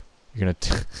gonna.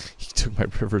 He took my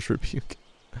River's Rebuke.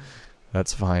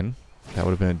 That's fine. That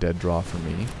would have been a dead draw for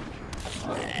me.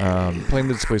 Playing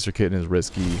the Displacer Kitten is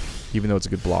risky, even though it's a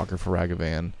good blocker for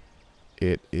Ragavan.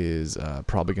 It is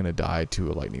probably gonna die to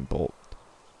a lightning bolt.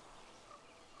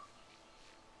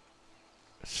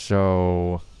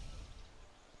 So.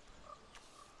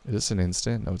 Is this an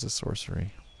instant? No, it's a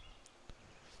sorcery.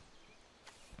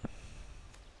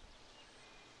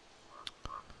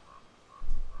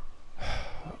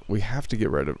 We have to get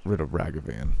rid of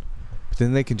Ragavan. But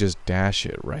then they can just dash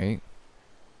it, right?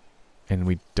 And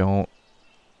we don't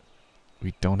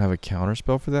have a counter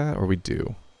spell for that? Or we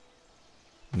do?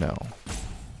 No.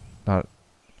 Not...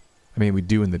 I mean, we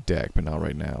do in the deck, but not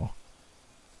right now.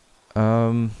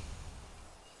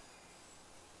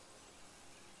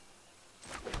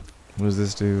 What does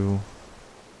this do?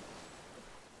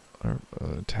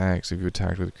 Attacks. If you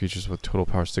attack with creatures with total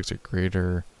power 6 or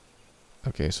greater.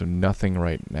 Okay, so nothing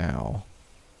right now.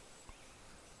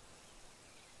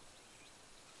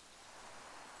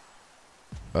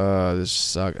 This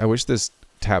sucks. I wish this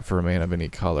tapped for a mana of any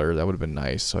color. That would have been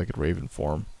nice, so I could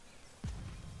Ravenform.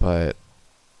 But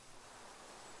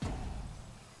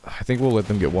I think we'll let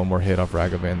them get one more hit off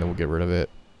Ragavan, then we'll get rid of it.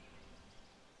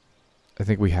 I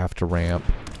think we have to ramp.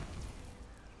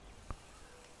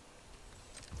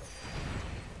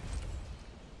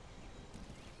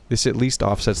 This at least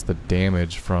offsets the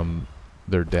damage from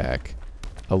their deck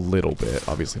a little bit.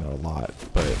 Obviously not a lot,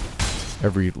 but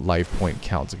every life point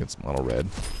counts against mono red.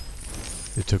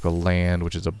 It took a land,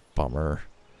 which is a bummer.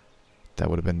 That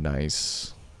would have been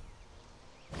nice.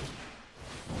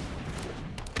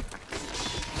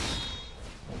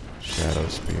 Shadow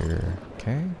Spear.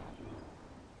 Okay.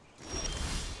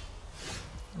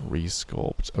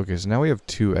 Resculpt. Okay, so now we have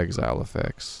 2 exile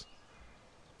effects.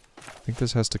 I think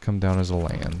this has to come down as a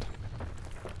land.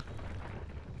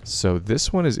 So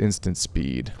this one is instant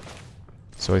speed.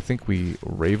 So I think we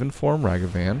Ravenform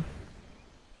Ragavan.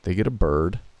 They get a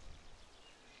bird.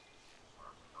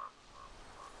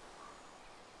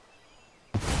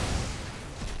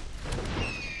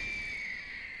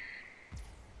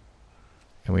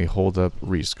 And we hold up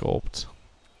Resculpt.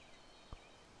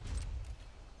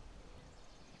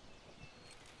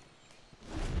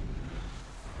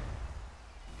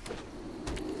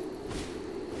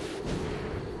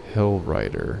 Hill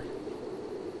Rider.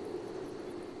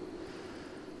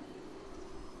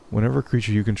 Whenever a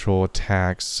creature you control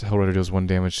attacks, Hill Rider deals 1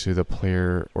 damage to the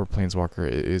player or planeswalker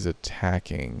it is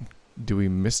attacking. Do we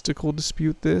Mystical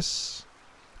Dispute this?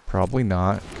 Probably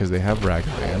not, because they have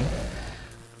Ragavan.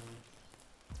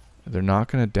 They're not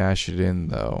going to dash it in,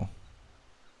 though.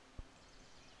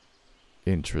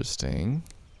 Interesting.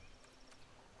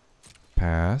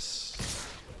 Pass.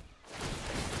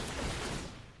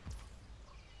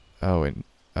 Oh, and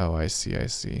oh, I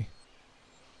see.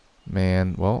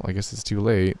 Man, well, I guess it's too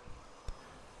late.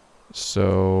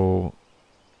 So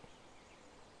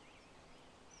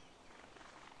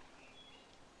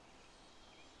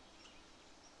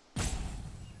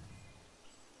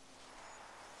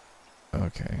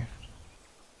okay.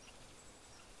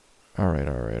 All right.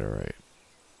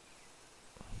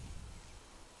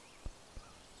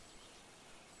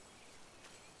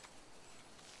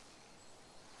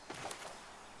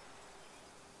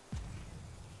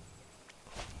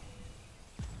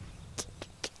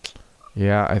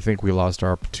 Yeah, I think we lost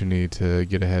our opportunity to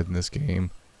get ahead in this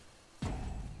game.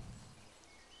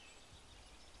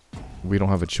 We don't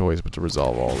have a choice but to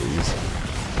resolve all these.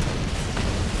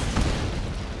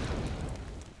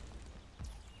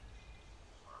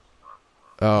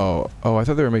 Oh, I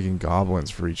thought they were making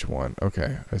goblins for each one.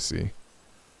 Okay, I see.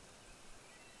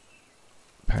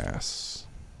 Yes.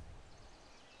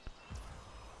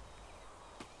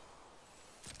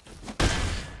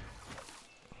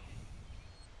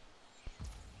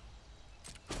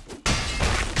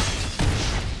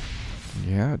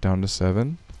 Yeah, down to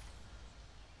 7.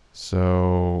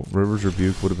 So River's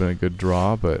Rebuke would have been a good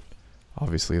draw, but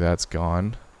obviously that's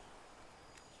gone.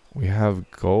 We have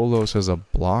Golos as a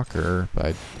blocker,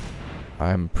 but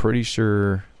I'm pretty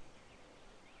sure...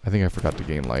 I think I forgot to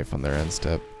gain life on their end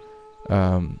step.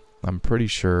 I'm pretty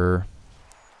sure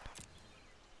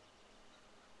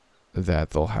that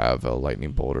they'll have a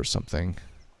lightning bolt or something.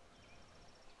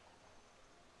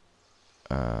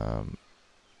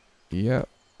 Yeah,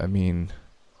 I mean...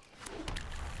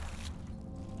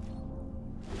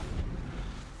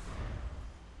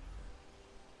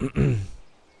 Den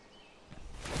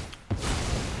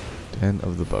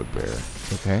of the Bugbear.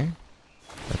 Okay.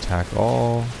 Attack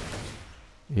all.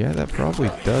 Yeah, that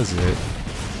probably does it.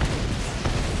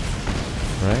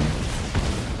 Right?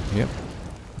 Yep.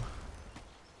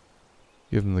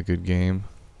 Give them the good game.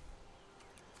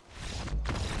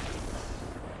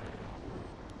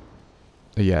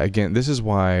 Yeah, again, this is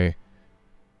why,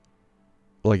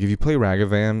 like, if you play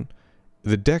Ragavan,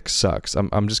 the deck sucks.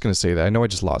 I'm just gonna say that. I know I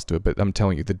just lost to it, but I'm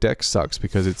telling you, the deck sucks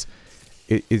because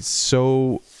it's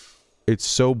so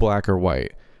black or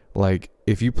white. Like,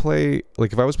 if you play,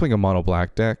 like, if I was playing a mono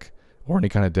black deck or any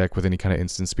kind of deck with any kind of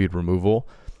instant speed removal,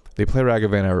 they play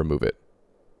Ragavan, I remove it.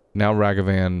 Now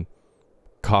Ragavan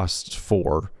costs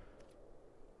 4,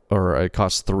 or it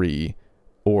costs 3,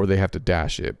 or they have to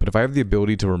dash it. But if I have the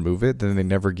ability to remove it, then they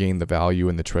never gain the value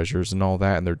and the treasures and all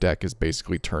that, and their deck is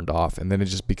basically turned off, and then it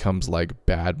just becomes like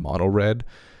bad mono red.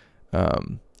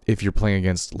 If you're playing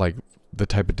against like the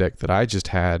type of deck that I just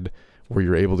had, where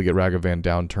you're able to get Ragavan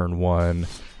down turn 1,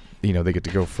 you know, they get to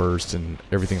go first and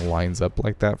everything lines up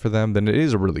like that for them, then it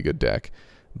is a really good deck.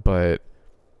 But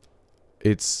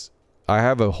I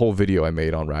have a whole video I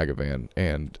made on Ragavan,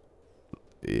 and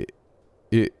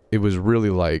it was really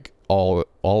like all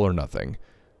or nothing.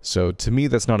 So to me,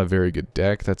 that's not a very good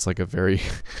deck. That's like a very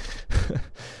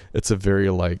it's a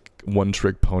very like one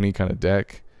trick pony kind of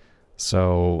deck.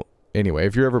 So anyway,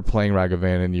 if you're ever playing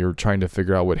Ragavan and you're trying to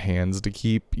figure out what hands to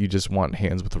keep, you just want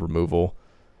hands with removal,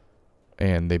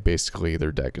 and they basically,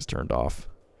 their deck is turned off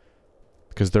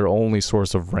because their only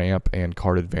source of ramp and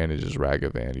card advantage is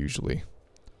Ragavan usually,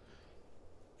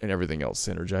 and everything else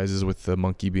synergizes with the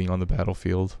monkey being on the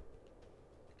battlefield.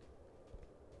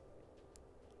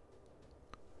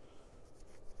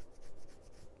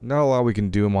 Not a lot we can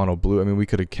do in mono blue. I mean, we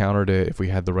could have countered it if we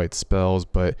had the right spells,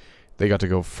 but they got to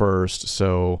go first,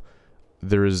 so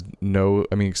there is no,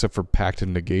 I mean, except for Pact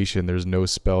and Negation, there's no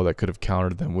spell that could have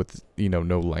countered them with, you know,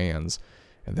 no lands.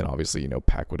 And then obviously, you know,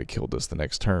 Pact would have killed us the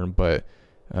next turn, but,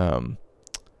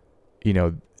 you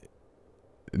know,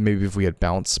 maybe if we had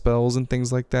bounce spells and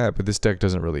things like that, but this deck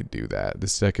doesn't really do that.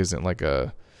 This deck isn't like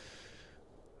a,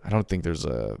 I don't think there's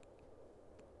a,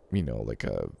 you know, like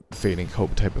a Fading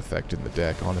Hope type effect in the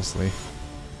deck, honestly.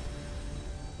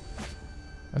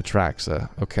 Atraxa,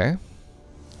 okay.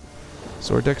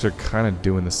 So our decks are kind of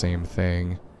doing the same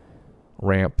thing.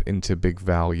 Ramp into big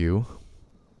value.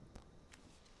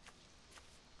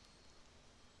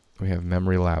 We have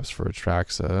Memory Lapse for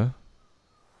Atraxa.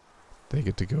 They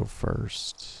get to go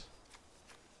first.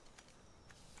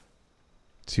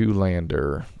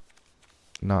 2-lander.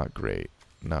 Not great.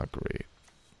 Not great.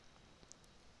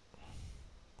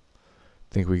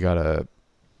 Think we gotta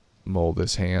mold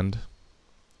this hand.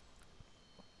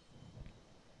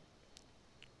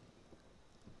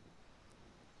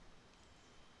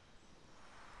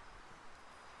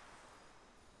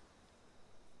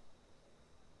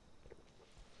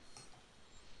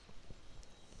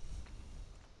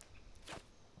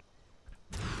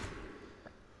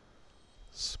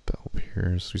 Spell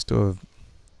Pierce. We still have...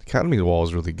 Academy Wall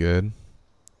is really good.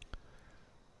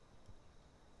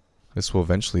 This will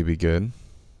eventually be good.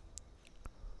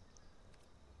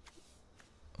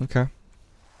 Okay.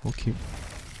 We'll keep...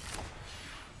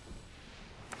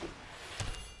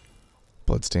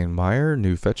 Bloodstained Mire,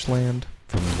 new fetch land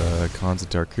from the Khans of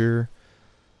Tarkir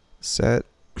set.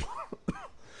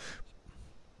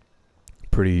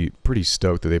 Pretty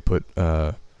stoked that they put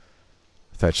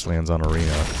fetch lands on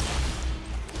Arena.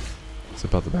 It's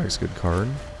about the back's good card.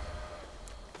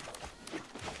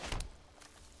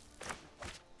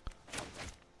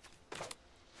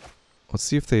 Let's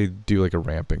see if they do like a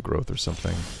rampant growth or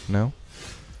something. No?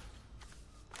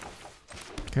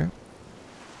 Okay.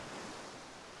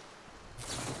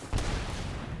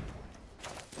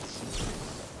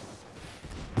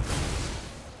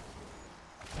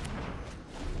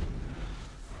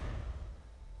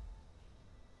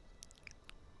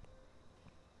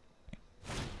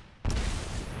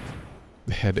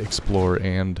 Head Explorer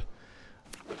and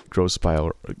Growth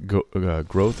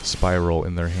Spiral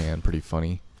in their hand. Pretty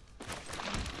funny.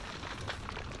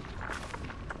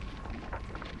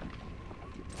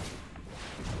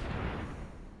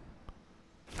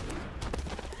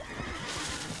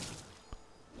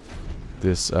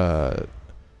 This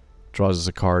draws us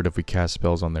a card if we cast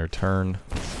spells on their turn.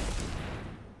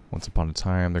 Once upon a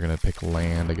time, they're going to pick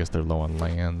land. I guess they're low on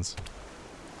lands.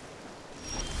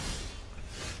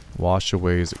 Wash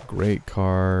Away is a great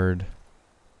card.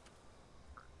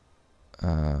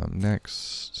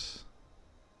 Next.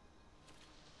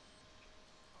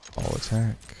 All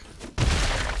attack.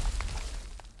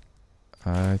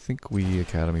 I think we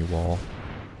Academy Wall.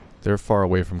 They're far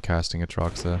away from casting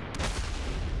Atraxa.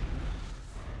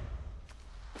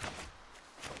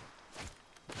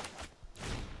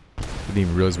 Didn't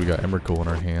even realize we got Emrakul in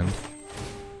our hand.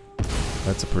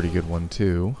 That's a pretty good one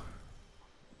too.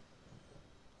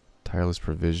 Tireless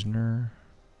Provisioner.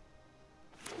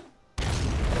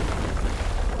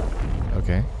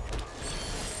 Okay.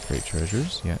 Great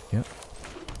treasures. Yeah, yep.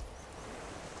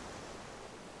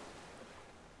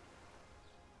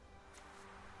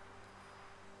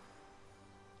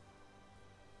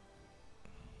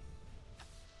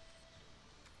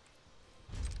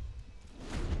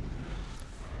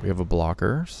 We have a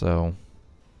blocker, so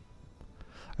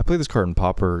I play this card in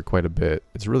Pauper quite a bit.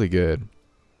 It's really good.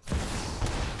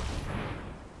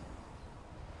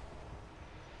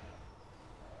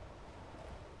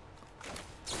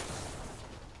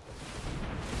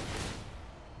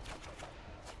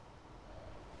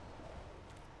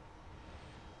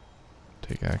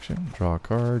 Take action, draw a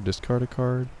card, discard a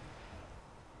card.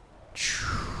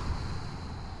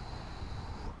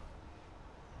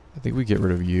 I think we get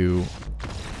rid of you.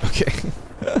 Okay.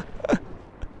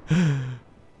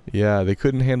 Yeah, they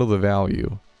couldn't handle the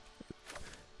value.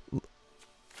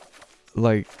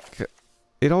 Like,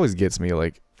 it always gets me,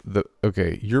 like,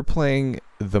 okay, you're playing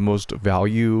the most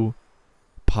value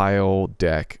pile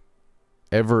deck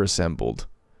ever assembled,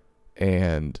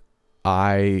 and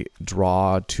I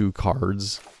draw 2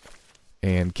 cards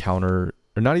and counter,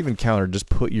 or not even counter, just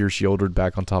put your Shieldred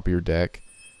back on top of your deck,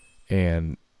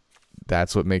 and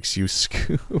that's what makes you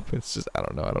scoop. It's just, I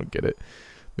don't know, I don't get it.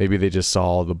 Maybe they just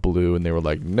saw the blue and they were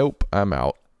like, nope, I'm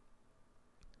out.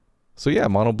 So yeah,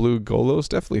 mono blue Golos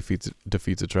definitely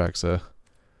defeats Atraxa.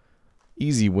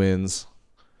 Easy wins.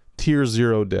 Tier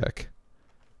 0 deck.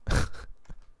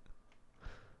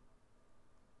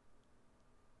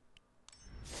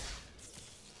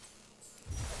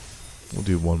 We'll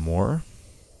do one more.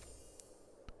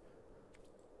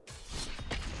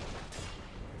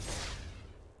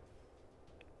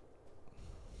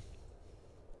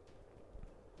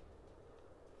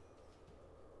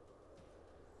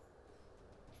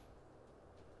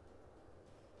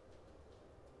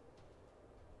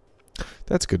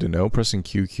 That's good to know. Pressing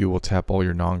QQ will tap all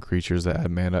your non-creatures that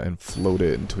add mana and float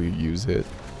it until you use it.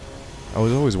 I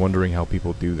was always wondering how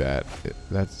people do that.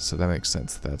 So that makes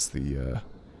sense. That's the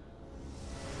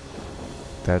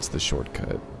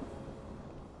shortcut.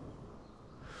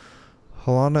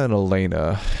 Halana and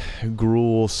Elena.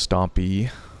 Gruul, Stompy.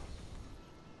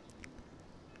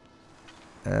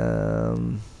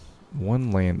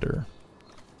 One lander.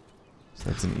 So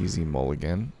that's an easy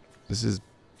mulligan. This is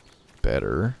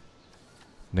better.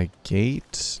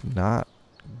 Negate, not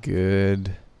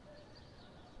good.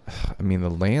 I mean, the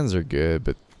lands are good,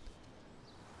 but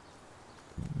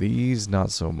these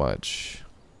not so much.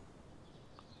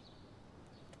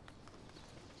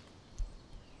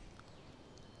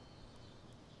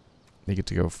 They get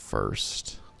to go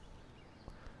first.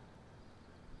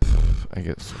 I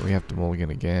guess we have to mulligan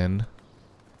again.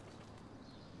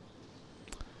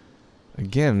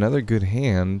 Again, another good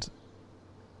hand.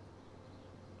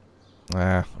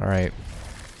 Alright.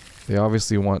 They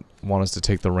obviously want us to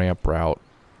take the ramp route.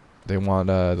 They want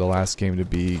the last game to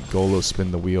be Golos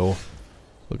spin the wheel.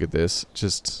 Look at this.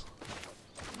 Just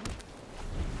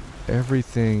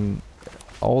everything,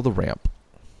 all the ramp.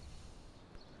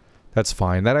 That's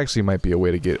fine. That actually might be a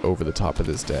way to get over the top of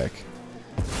this deck.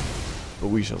 But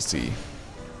we shall see.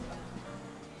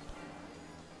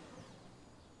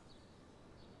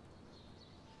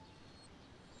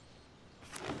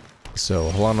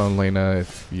 So, Halana and Elena,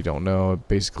 if you don't know,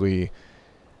 basically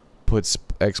puts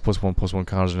X +1/+1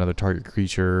 counters another target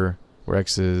creature, where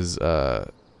X is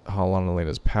Halana and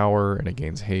Elena's power, and it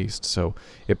gains haste. So,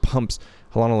 it pumps,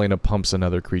 Halana and Elena pumps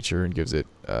another creature and gives it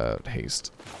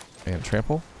haste. And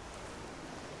trample.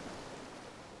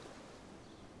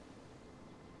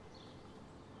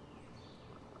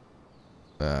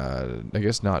 I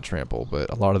guess not trample, but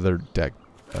a lot of their deck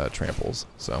tramples,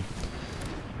 so.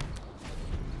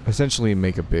 essentially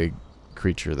make a big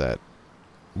creature that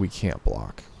we can't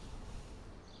block.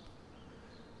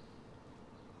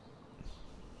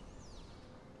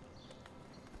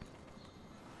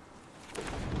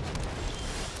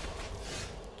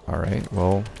 Alright,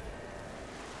 well,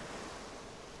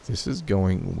 this is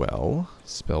going well.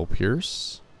 Spell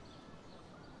Pierce.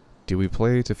 Do we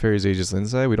play Teferi's Aegis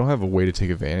Insight? We don't have a way to take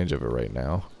advantage of it right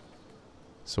now.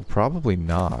 So probably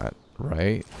not,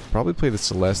 right? Probably play the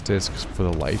Celestis for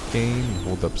the life gain,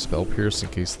 hold up Spell Pierce in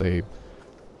case they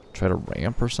try to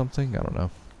ramp or something. I don't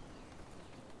know.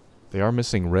 They are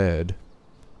missing red.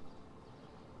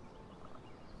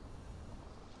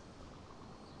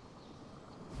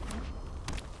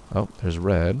 Oh, there's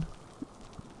red.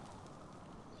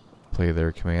 Play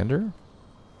their commander.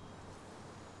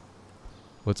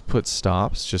 Let's put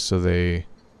stops just so they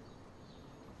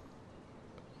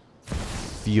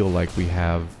feel like we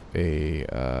have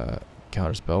a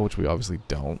counter spell, which we obviously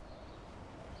don't.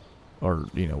 Or,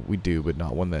 you know, we do, but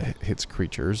not one that hits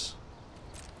creatures.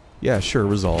 Yeah, sure,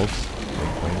 resolves.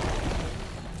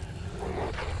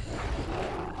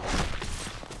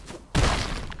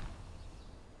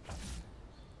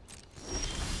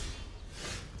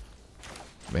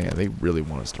 Man, they really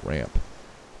want us to ramp.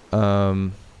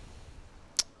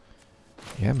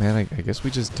 Yeah, man, I guess we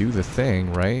just do the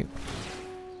thing, right?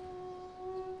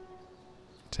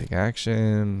 Take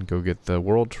action, go get the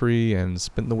World Tree, and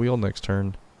spin the wheel next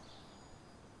turn.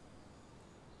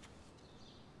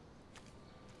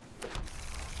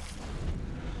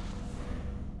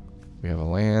 We have a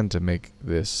land to make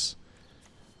this,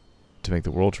 to make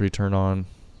the World Tree turn on.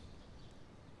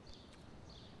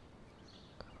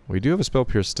 We do have a Spell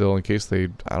Pierce still in case they,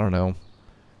 I don't know,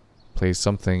 play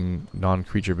something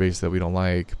non-creature based that we don't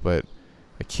like, but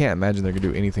I can't imagine they're going to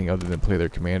do anything other than play their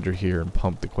commander here and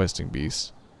pump the Questing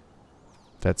Beast.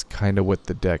 That's kind of what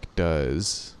the deck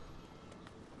does.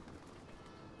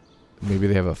 Maybe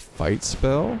they have a fight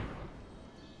spell?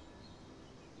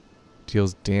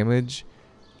 Deals damage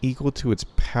equal to its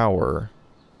power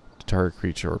to target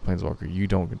creature or planeswalker you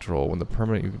don't control. When the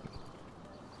permanent you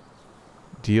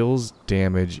deals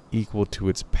damage equal to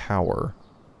its power.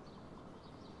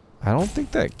 I don't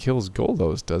think that kills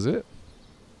Golos, does it?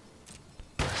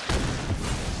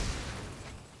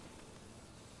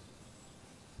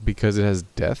 Because it has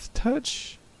Death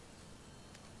Touch?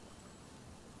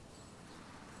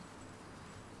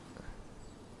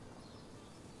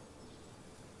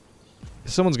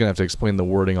 Someone's gonna have to explain the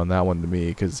wording on that one to me,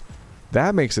 because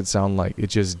that makes it sound like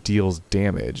it just deals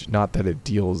damage, not that it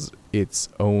deals its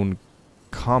own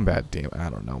combat damage. I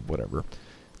don't know, whatever.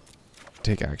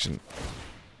 Take action.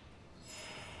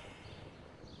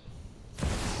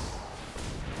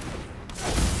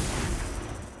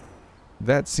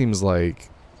 That seems like...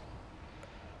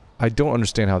 I don't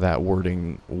understand how that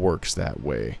wording works that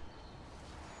way.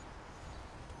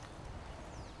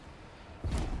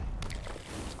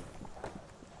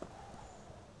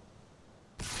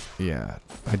 Yeah,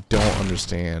 I don't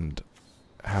understand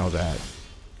how that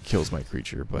kills my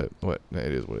creature, but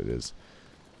it is what it is.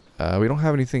 We don't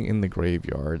have anything in the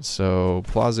graveyard, so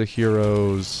Plaza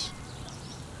Heroes...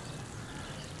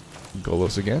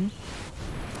 Golos again.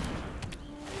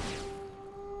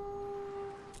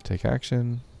 Take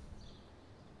action.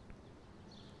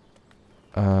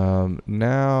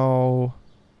 Now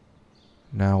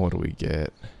what do we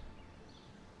get?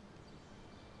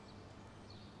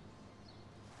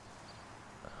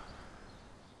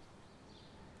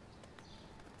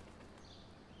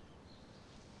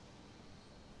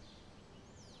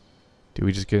 Do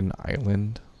we just get an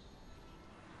island?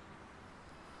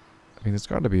 I mean, there's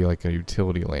got to be like a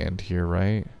utility land here,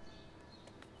 right?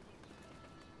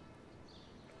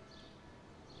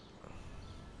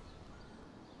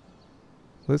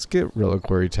 Let's get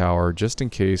Reliquary Tower just in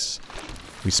case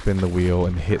we spin the wheel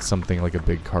and hit something like a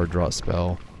big card draw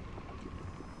spell.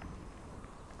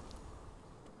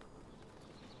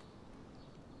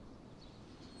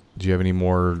 Do you have any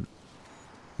more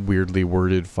weirdly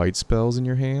worded fight spells in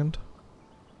your hand?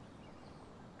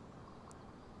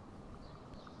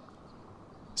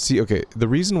 See, okay, the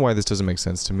reason why this doesn't make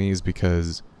sense to me is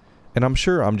because, and I'm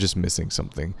sure I'm just missing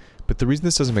something, but the reason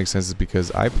this doesn't make sense is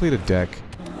because I played a deck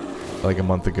like a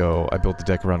month ago. I built a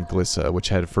deck around Glissa, which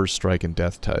had First Strike and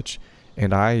Death Touch,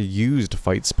 and I used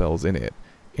fight spells in it,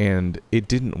 and it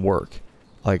didn't work.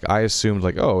 Like, I assumed,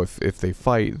 like, oh, if they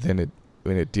fight, then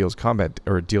when it deals combat,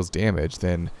 or it deals damage,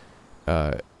 then,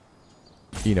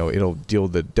 you know, it'll deal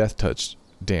the Death Touch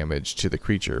damage to the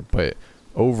creature, but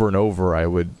over and over I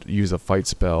would use a fight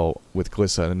spell with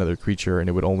Glissa and another creature, and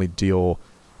it would only deal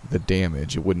the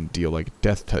damage. It wouldn't deal, like,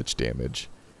 Death Touch damage.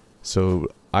 So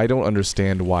I don't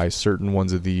understand why certain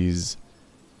ones of these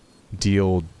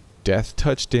deal death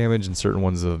touch damage and certain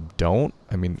ones of don't.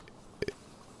 I mean,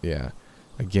 yeah.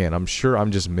 Again, I'm sure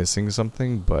I'm just missing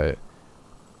something, but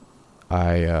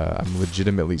I'm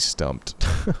legitimately stumped.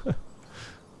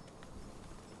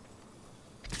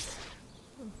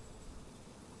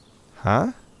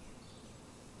 Huh?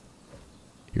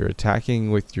 You're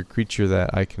attacking with your creature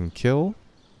that I can kill?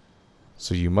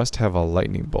 So you must have a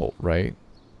lightning bolt, right?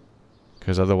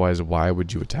 Because otherwise, why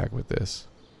would you attack with this?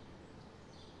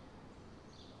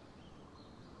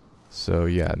 So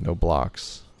yeah, no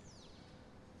blocks.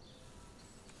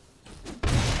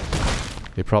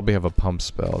 They probably have a pump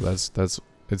spell.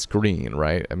 It's green,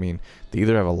 right? I mean, they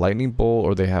either have a lightning bolt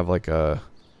or they have like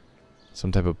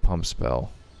some type of pump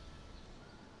spell.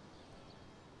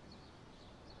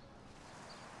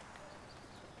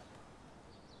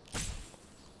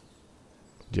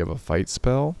 Do you have a fight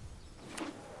spell?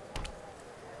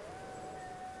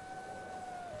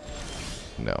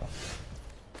 No.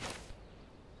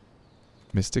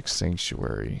 Mystic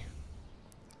Sanctuary.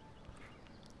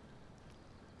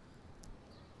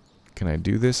 Can I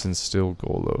do this and still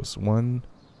Golos?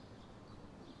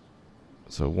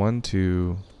 So 1,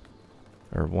 2,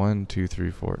 or 1, 2, 3,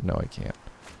 4. No, I can't.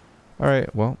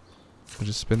 Alright, well, we'll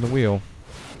just spin the wheel.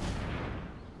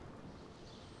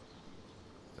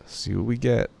 See what we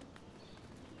get.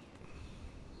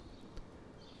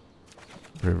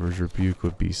 River's Rebuke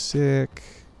would be sick.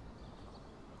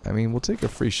 I mean, we'll take a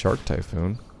free Shark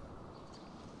Typhoon.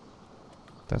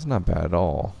 That's not bad at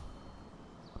all.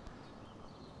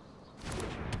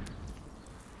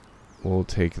 We'll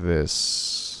take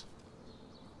this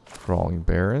Crawling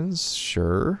Barrens,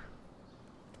 sure.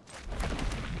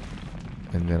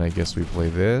 And then I guess we play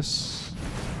this.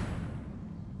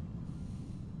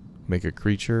 Make a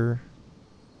creature.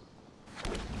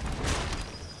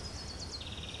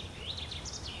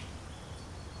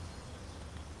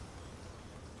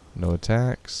 No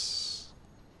attacks.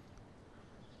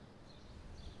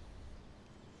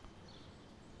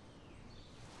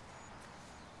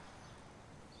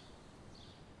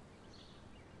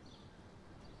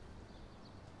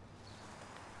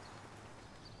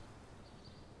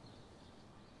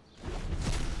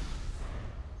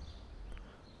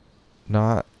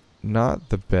 Not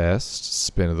the best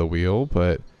spin of the wheel,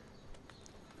 but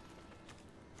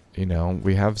you know,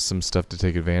 we have some stuff to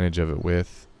take advantage of it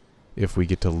with if we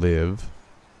get to live.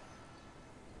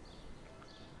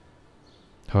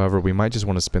 However, we might just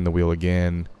want to spin the wheel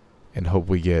again and hope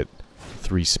we get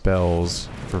 3 spells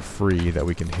for free that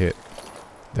we can hit,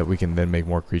 that we can then make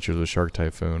more creatures with Shark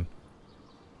Typhoon.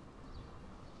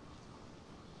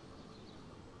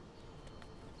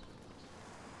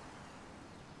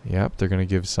 Yep, they're gonna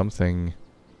give something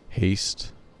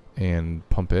haste and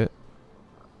pump it.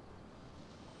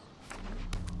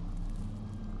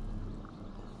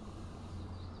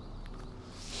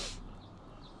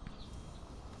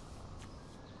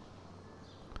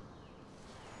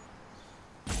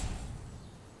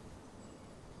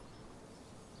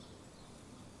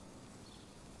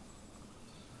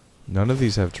 None of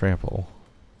these have trample.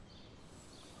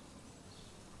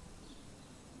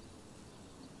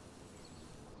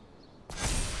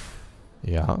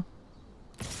 Yeah.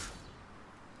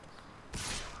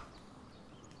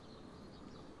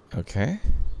 Okay.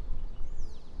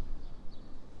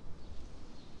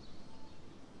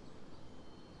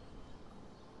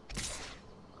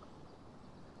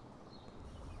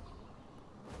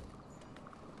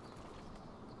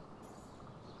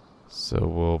 So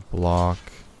we'll block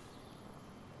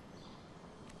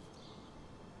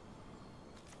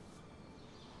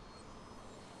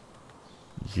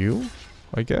you,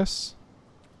 I guess.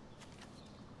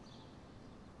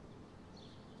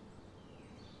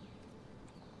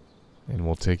 And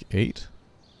we'll take 8.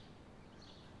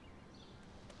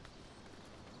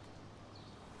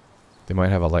 They might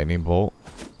have a lightning bolt,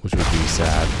 which would be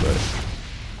sad,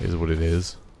 but is what it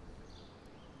is.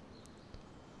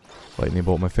 Lightning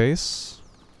bolt in my face.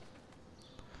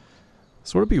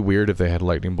 Sort of be weird if they had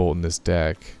lightning bolt in this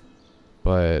deck,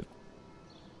 but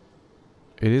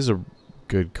it is a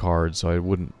good card, so I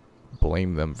wouldn't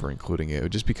blame them for including it. It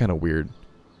would just be kind of weird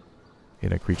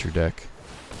in a creature deck.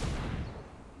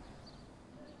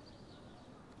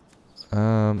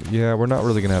 Yeah, we're not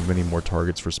really going to have many more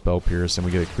targets for Spell Pierce, and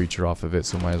we get a creature off of it,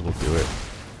 so might as well do it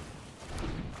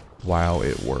while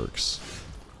it works.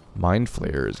 Mind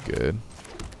Flayer is good.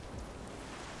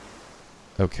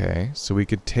 Okay, so we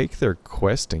could take their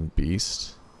Questing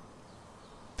Beast.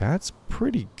 That's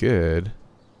pretty good.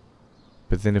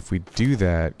 But then if we do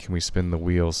that, can we spin the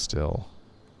wheel still?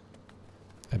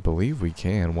 I believe we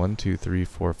can. 1, 2, 3,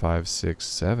 4, 5, 6,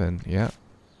 7. Yeah.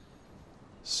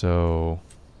 So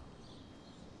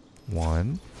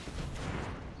 1,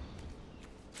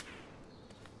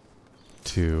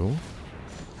 2,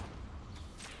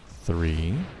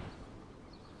 3.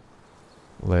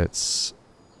 Let's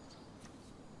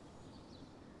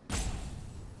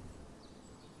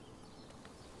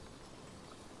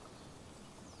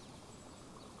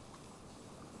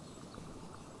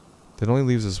that only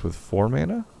leaves us with 4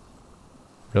 mana?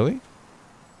 Really?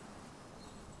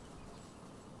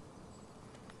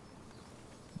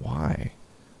 Why?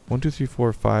 1, 2, 3,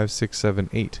 4, 5, 6, 7,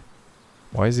 8.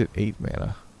 Why is it 8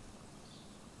 mana?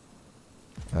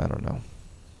 I don't know.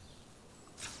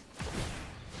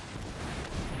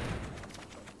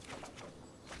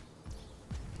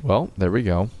 Well, there we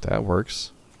go. That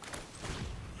works.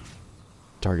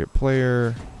 Target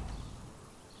player.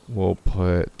 We'll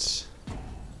put...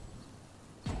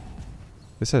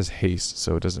 This has haste,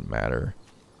 so it doesn't matter.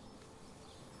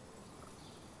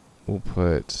 We'll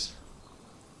put...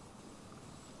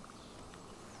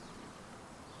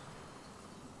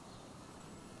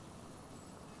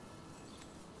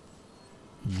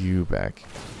 you back.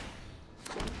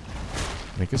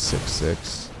 Make a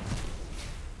 6/6.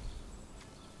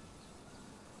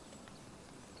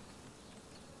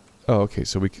 Oh, okay,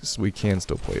 so we can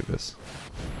still play this.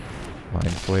 Mind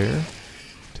Flayer.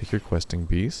 Take your questing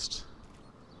beast.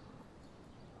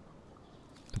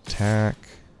 Attack.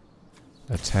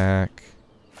 Attack.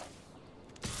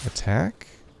 Attack?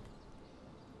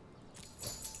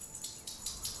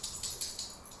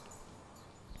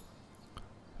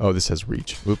 Oh, this has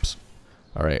reach. Oops.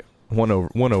 Alright. One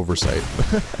oversight.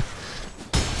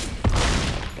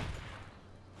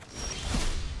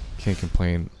 Can't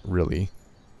complain, really.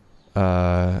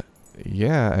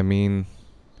 Yeah, I mean...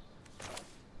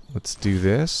 Let's do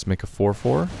this. Make a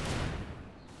 4/4.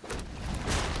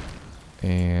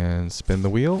 And spin the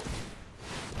wheel.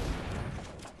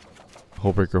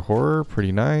 Hullbreaker Horror,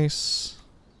 pretty nice.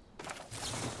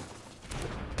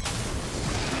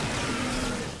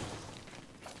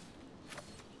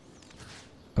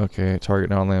 Okay, target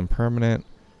non-land permanent.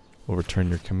 We'll return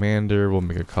your commander. We'll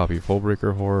make a copy of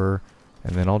Hullbreaker Horror.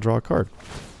 And then I'll draw a card.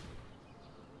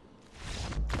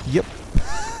 Yep.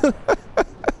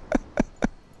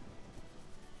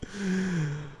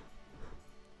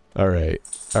 Alright.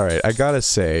 Alright, I gotta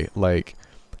say, like...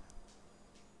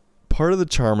 Part of the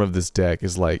charm of this deck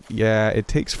is like, yeah, it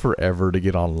takes forever to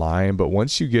get online, but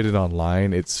once you get it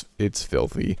online, it's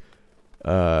filthy.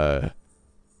 At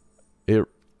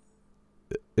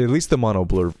least the mono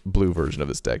blue version of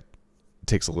this deck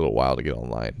takes a little while to get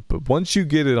online. But once you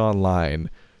get it online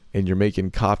and you're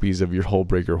making copies of your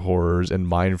Hullbreaker Horrors and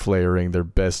Mind Flayering their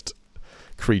best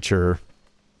creature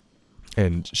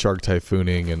and Shark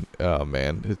Typhooning and oh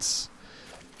man, it's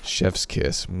chef's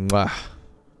kiss. Mwah.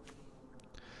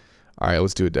 All right,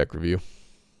 let's do a deck review.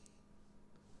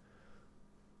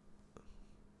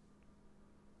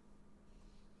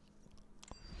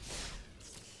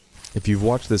 If you've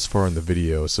watched this far in the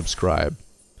video, subscribe.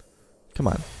 Come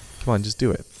on, just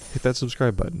do it. Hit that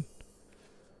subscribe button.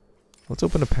 Let's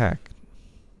open a pack.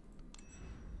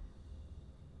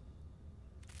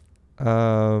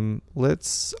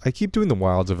 I keep doing the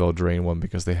Wilds of Eldraine one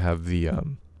because they have the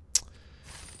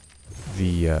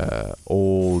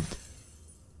old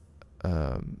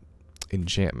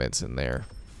enchantments in there.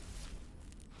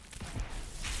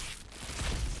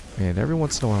 And every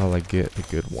once in a while I get a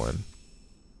good one.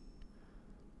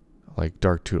 Like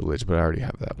Dark Tutelage, but I already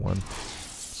have that one.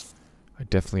 I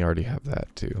definitely already have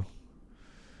that too.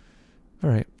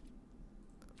 Alright.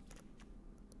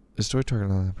 Destroy target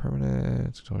on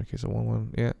permanent. Destroy case of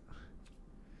 1/1. Yeah.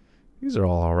 These are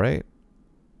all alright.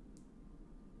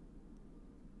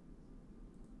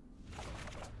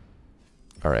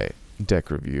 Alright.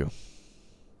 Deck review.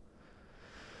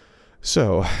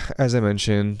 So, as I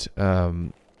mentioned,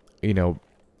 you know,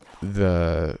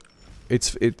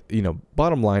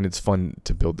 bottom line, it's fun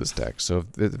to build this deck. So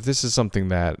if this is something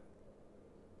that,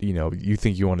 you know, you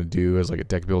think you want to do as like a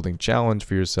deck building challenge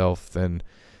for yourself, then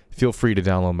feel free to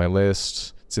download my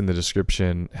list. It's in the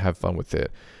description. Have fun with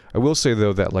it. I will say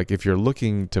though that like if you're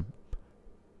looking to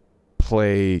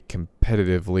play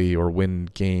competitively or win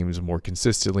games more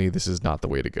consistently, this is not the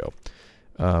way to go.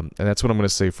 And that's what I'm going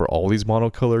to say for all these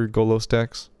monocolored Golos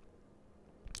decks.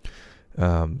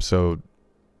 So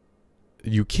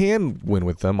you can win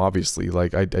with them, obviously.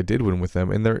 Like I did win with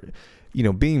them, and they're, you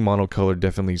know, being monocolored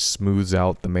definitely smooths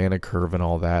out the mana curve and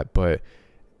all that. But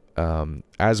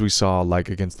as we saw, like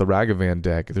against the Ragavan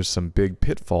deck, there's some big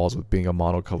pitfalls with being a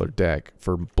monocolored deck.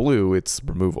 For blue, it's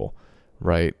removal,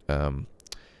 right?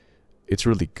 it's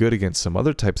really good against some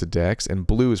other types of decks, and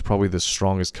blue is probably the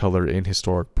strongest color in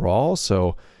Historic Brawl.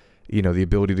 So, you know, the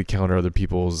ability to counter other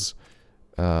people's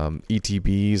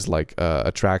ETBs like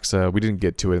Atraxa. We didn't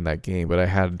get to it in that game, but I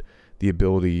had the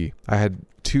ability. I had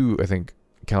 2, I think,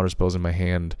 counter spells in my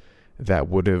hand that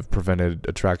would have prevented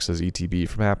Atraxa's ETB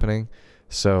from happening.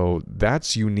 So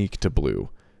that's unique to blue.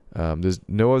 There's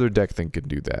no other deck that can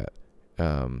do that.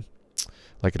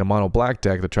 Like in a mono black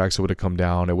deck, the Atraxa would have come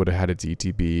down, it would have had its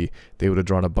ETB, they would have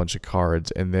drawn a bunch of cards,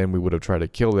 and then we would have tried to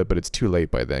kill it, but it's too late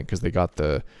by then because they got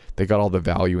all the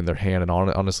value in their hand, and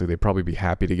honestly, they'd probably be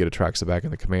happy to get Atraxa back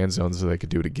in the command zone so they could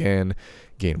do it again,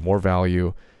 gain more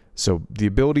value. So the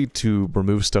ability to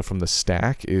remove stuff from the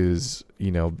stack is, you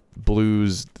know,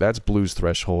 that's blue's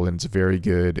threshold, and it's very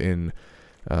good in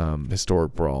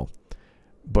Historic Brawl.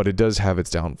 But it does have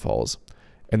its downfalls.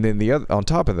 And then on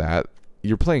top of that,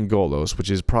 you're playing Golos,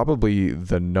 which is probably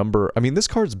the number. I mean, this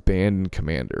card's banned in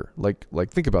Commander.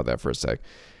 Like think about that for a sec.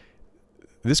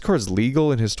 This card's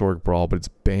legal in Historic Brawl, but it's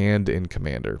banned in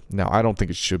Commander. Now, I don't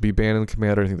think it should be banned in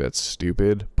Commander. I think that's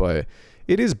stupid, but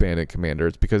it is banned in Commander.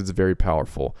 It's because it's very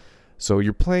powerful. So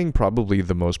you're playing probably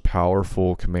the most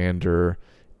powerful commander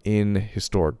in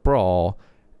Historic Brawl.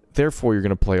 Therefore, you're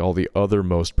going to play all the other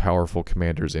most powerful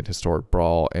commanders in Historic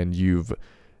Brawl, and you've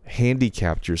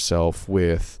handicapped yourself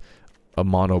with a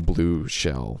mono blue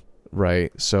shell,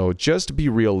 right? So just be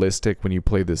realistic when you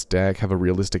play this deck. Have a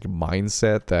realistic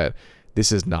mindset that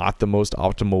this is not the most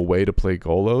optimal way to play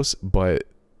Golos, but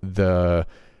the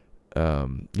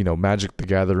you know, Magic the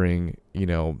Gathering, you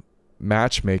know,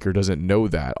 matchmaker doesn't know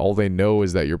that. All they know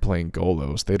is that you're playing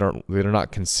Golos. They're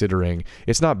not considering,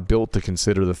 it's not built to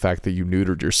consider the fact that you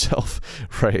neutered yourself,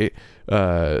 right?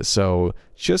 So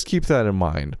just keep that in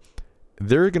mind.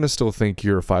 They're going to still think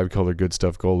you're a 5-color good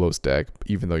stuff Golos deck,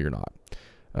 even though you're not.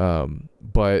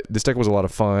 But this deck was a lot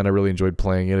of fun. I really enjoyed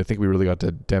playing it. I think we really got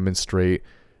to demonstrate,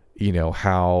 you know,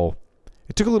 how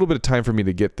it took a little bit of time for me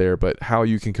to get there, but how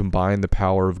you can combine the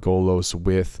power of Golos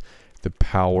with the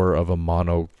power of a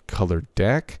mono-colored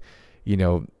deck. You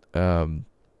know,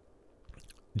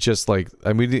 just like,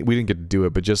 I mean, we didn't get to do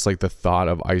it, but just like the thought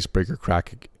of Icebreaker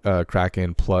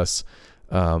Kraken plus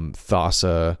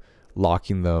Thassa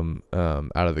locking them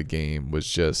out of the game was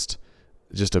just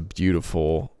a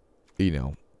beautiful, you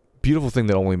know, beautiful thing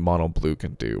that only mono blue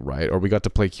can do, right? Or we got to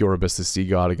play Kioribus the Sea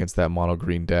God against that mono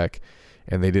green deck,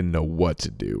 and they didn't know what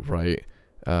to do, right?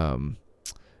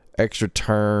 Extra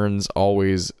turns,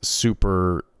 always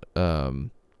super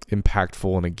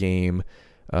impactful in a game.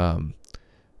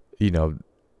 You know,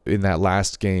 in that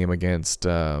last game against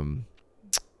I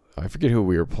forget who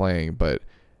we were playing, but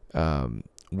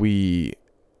we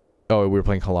were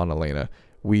playing Halana Lena.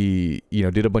 We, you know,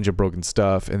 did a bunch of broken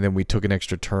stuff, and then we took an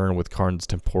extra turn with Karn's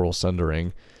Temporal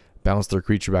Sundering, bounced their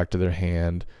creature back to their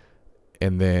hand,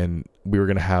 and then we were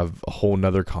going to have a whole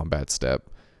nother combat step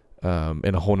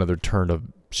and a whole nother turn of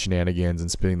shenanigans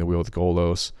and spinning the wheel with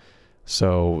Golos.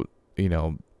 So, you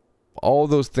know, all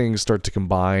those things start to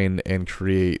combine and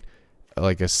create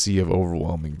like a sea of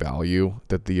overwhelming value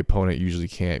that the opponent usually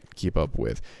can't keep up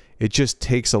with. It just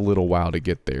takes a little while to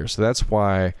get there. So that's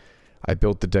why I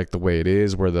built the deck the way it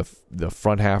is, where the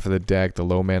front half of the deck, the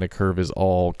low mana curve, is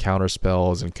all counter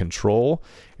spells and control,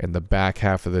 and the back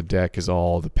half of the deck is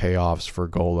all the payoffs for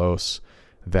Golos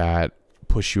that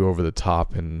push you over the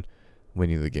top and win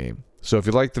you the game. So if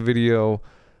you like the video,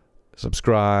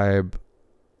 subscribe,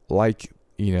 like,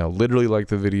 you know, literally like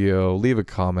the video, leave a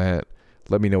comment,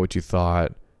 let me know what you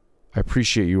thought. I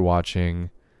appreciate you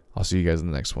watching. I'll see you guys in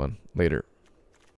the next one. Later.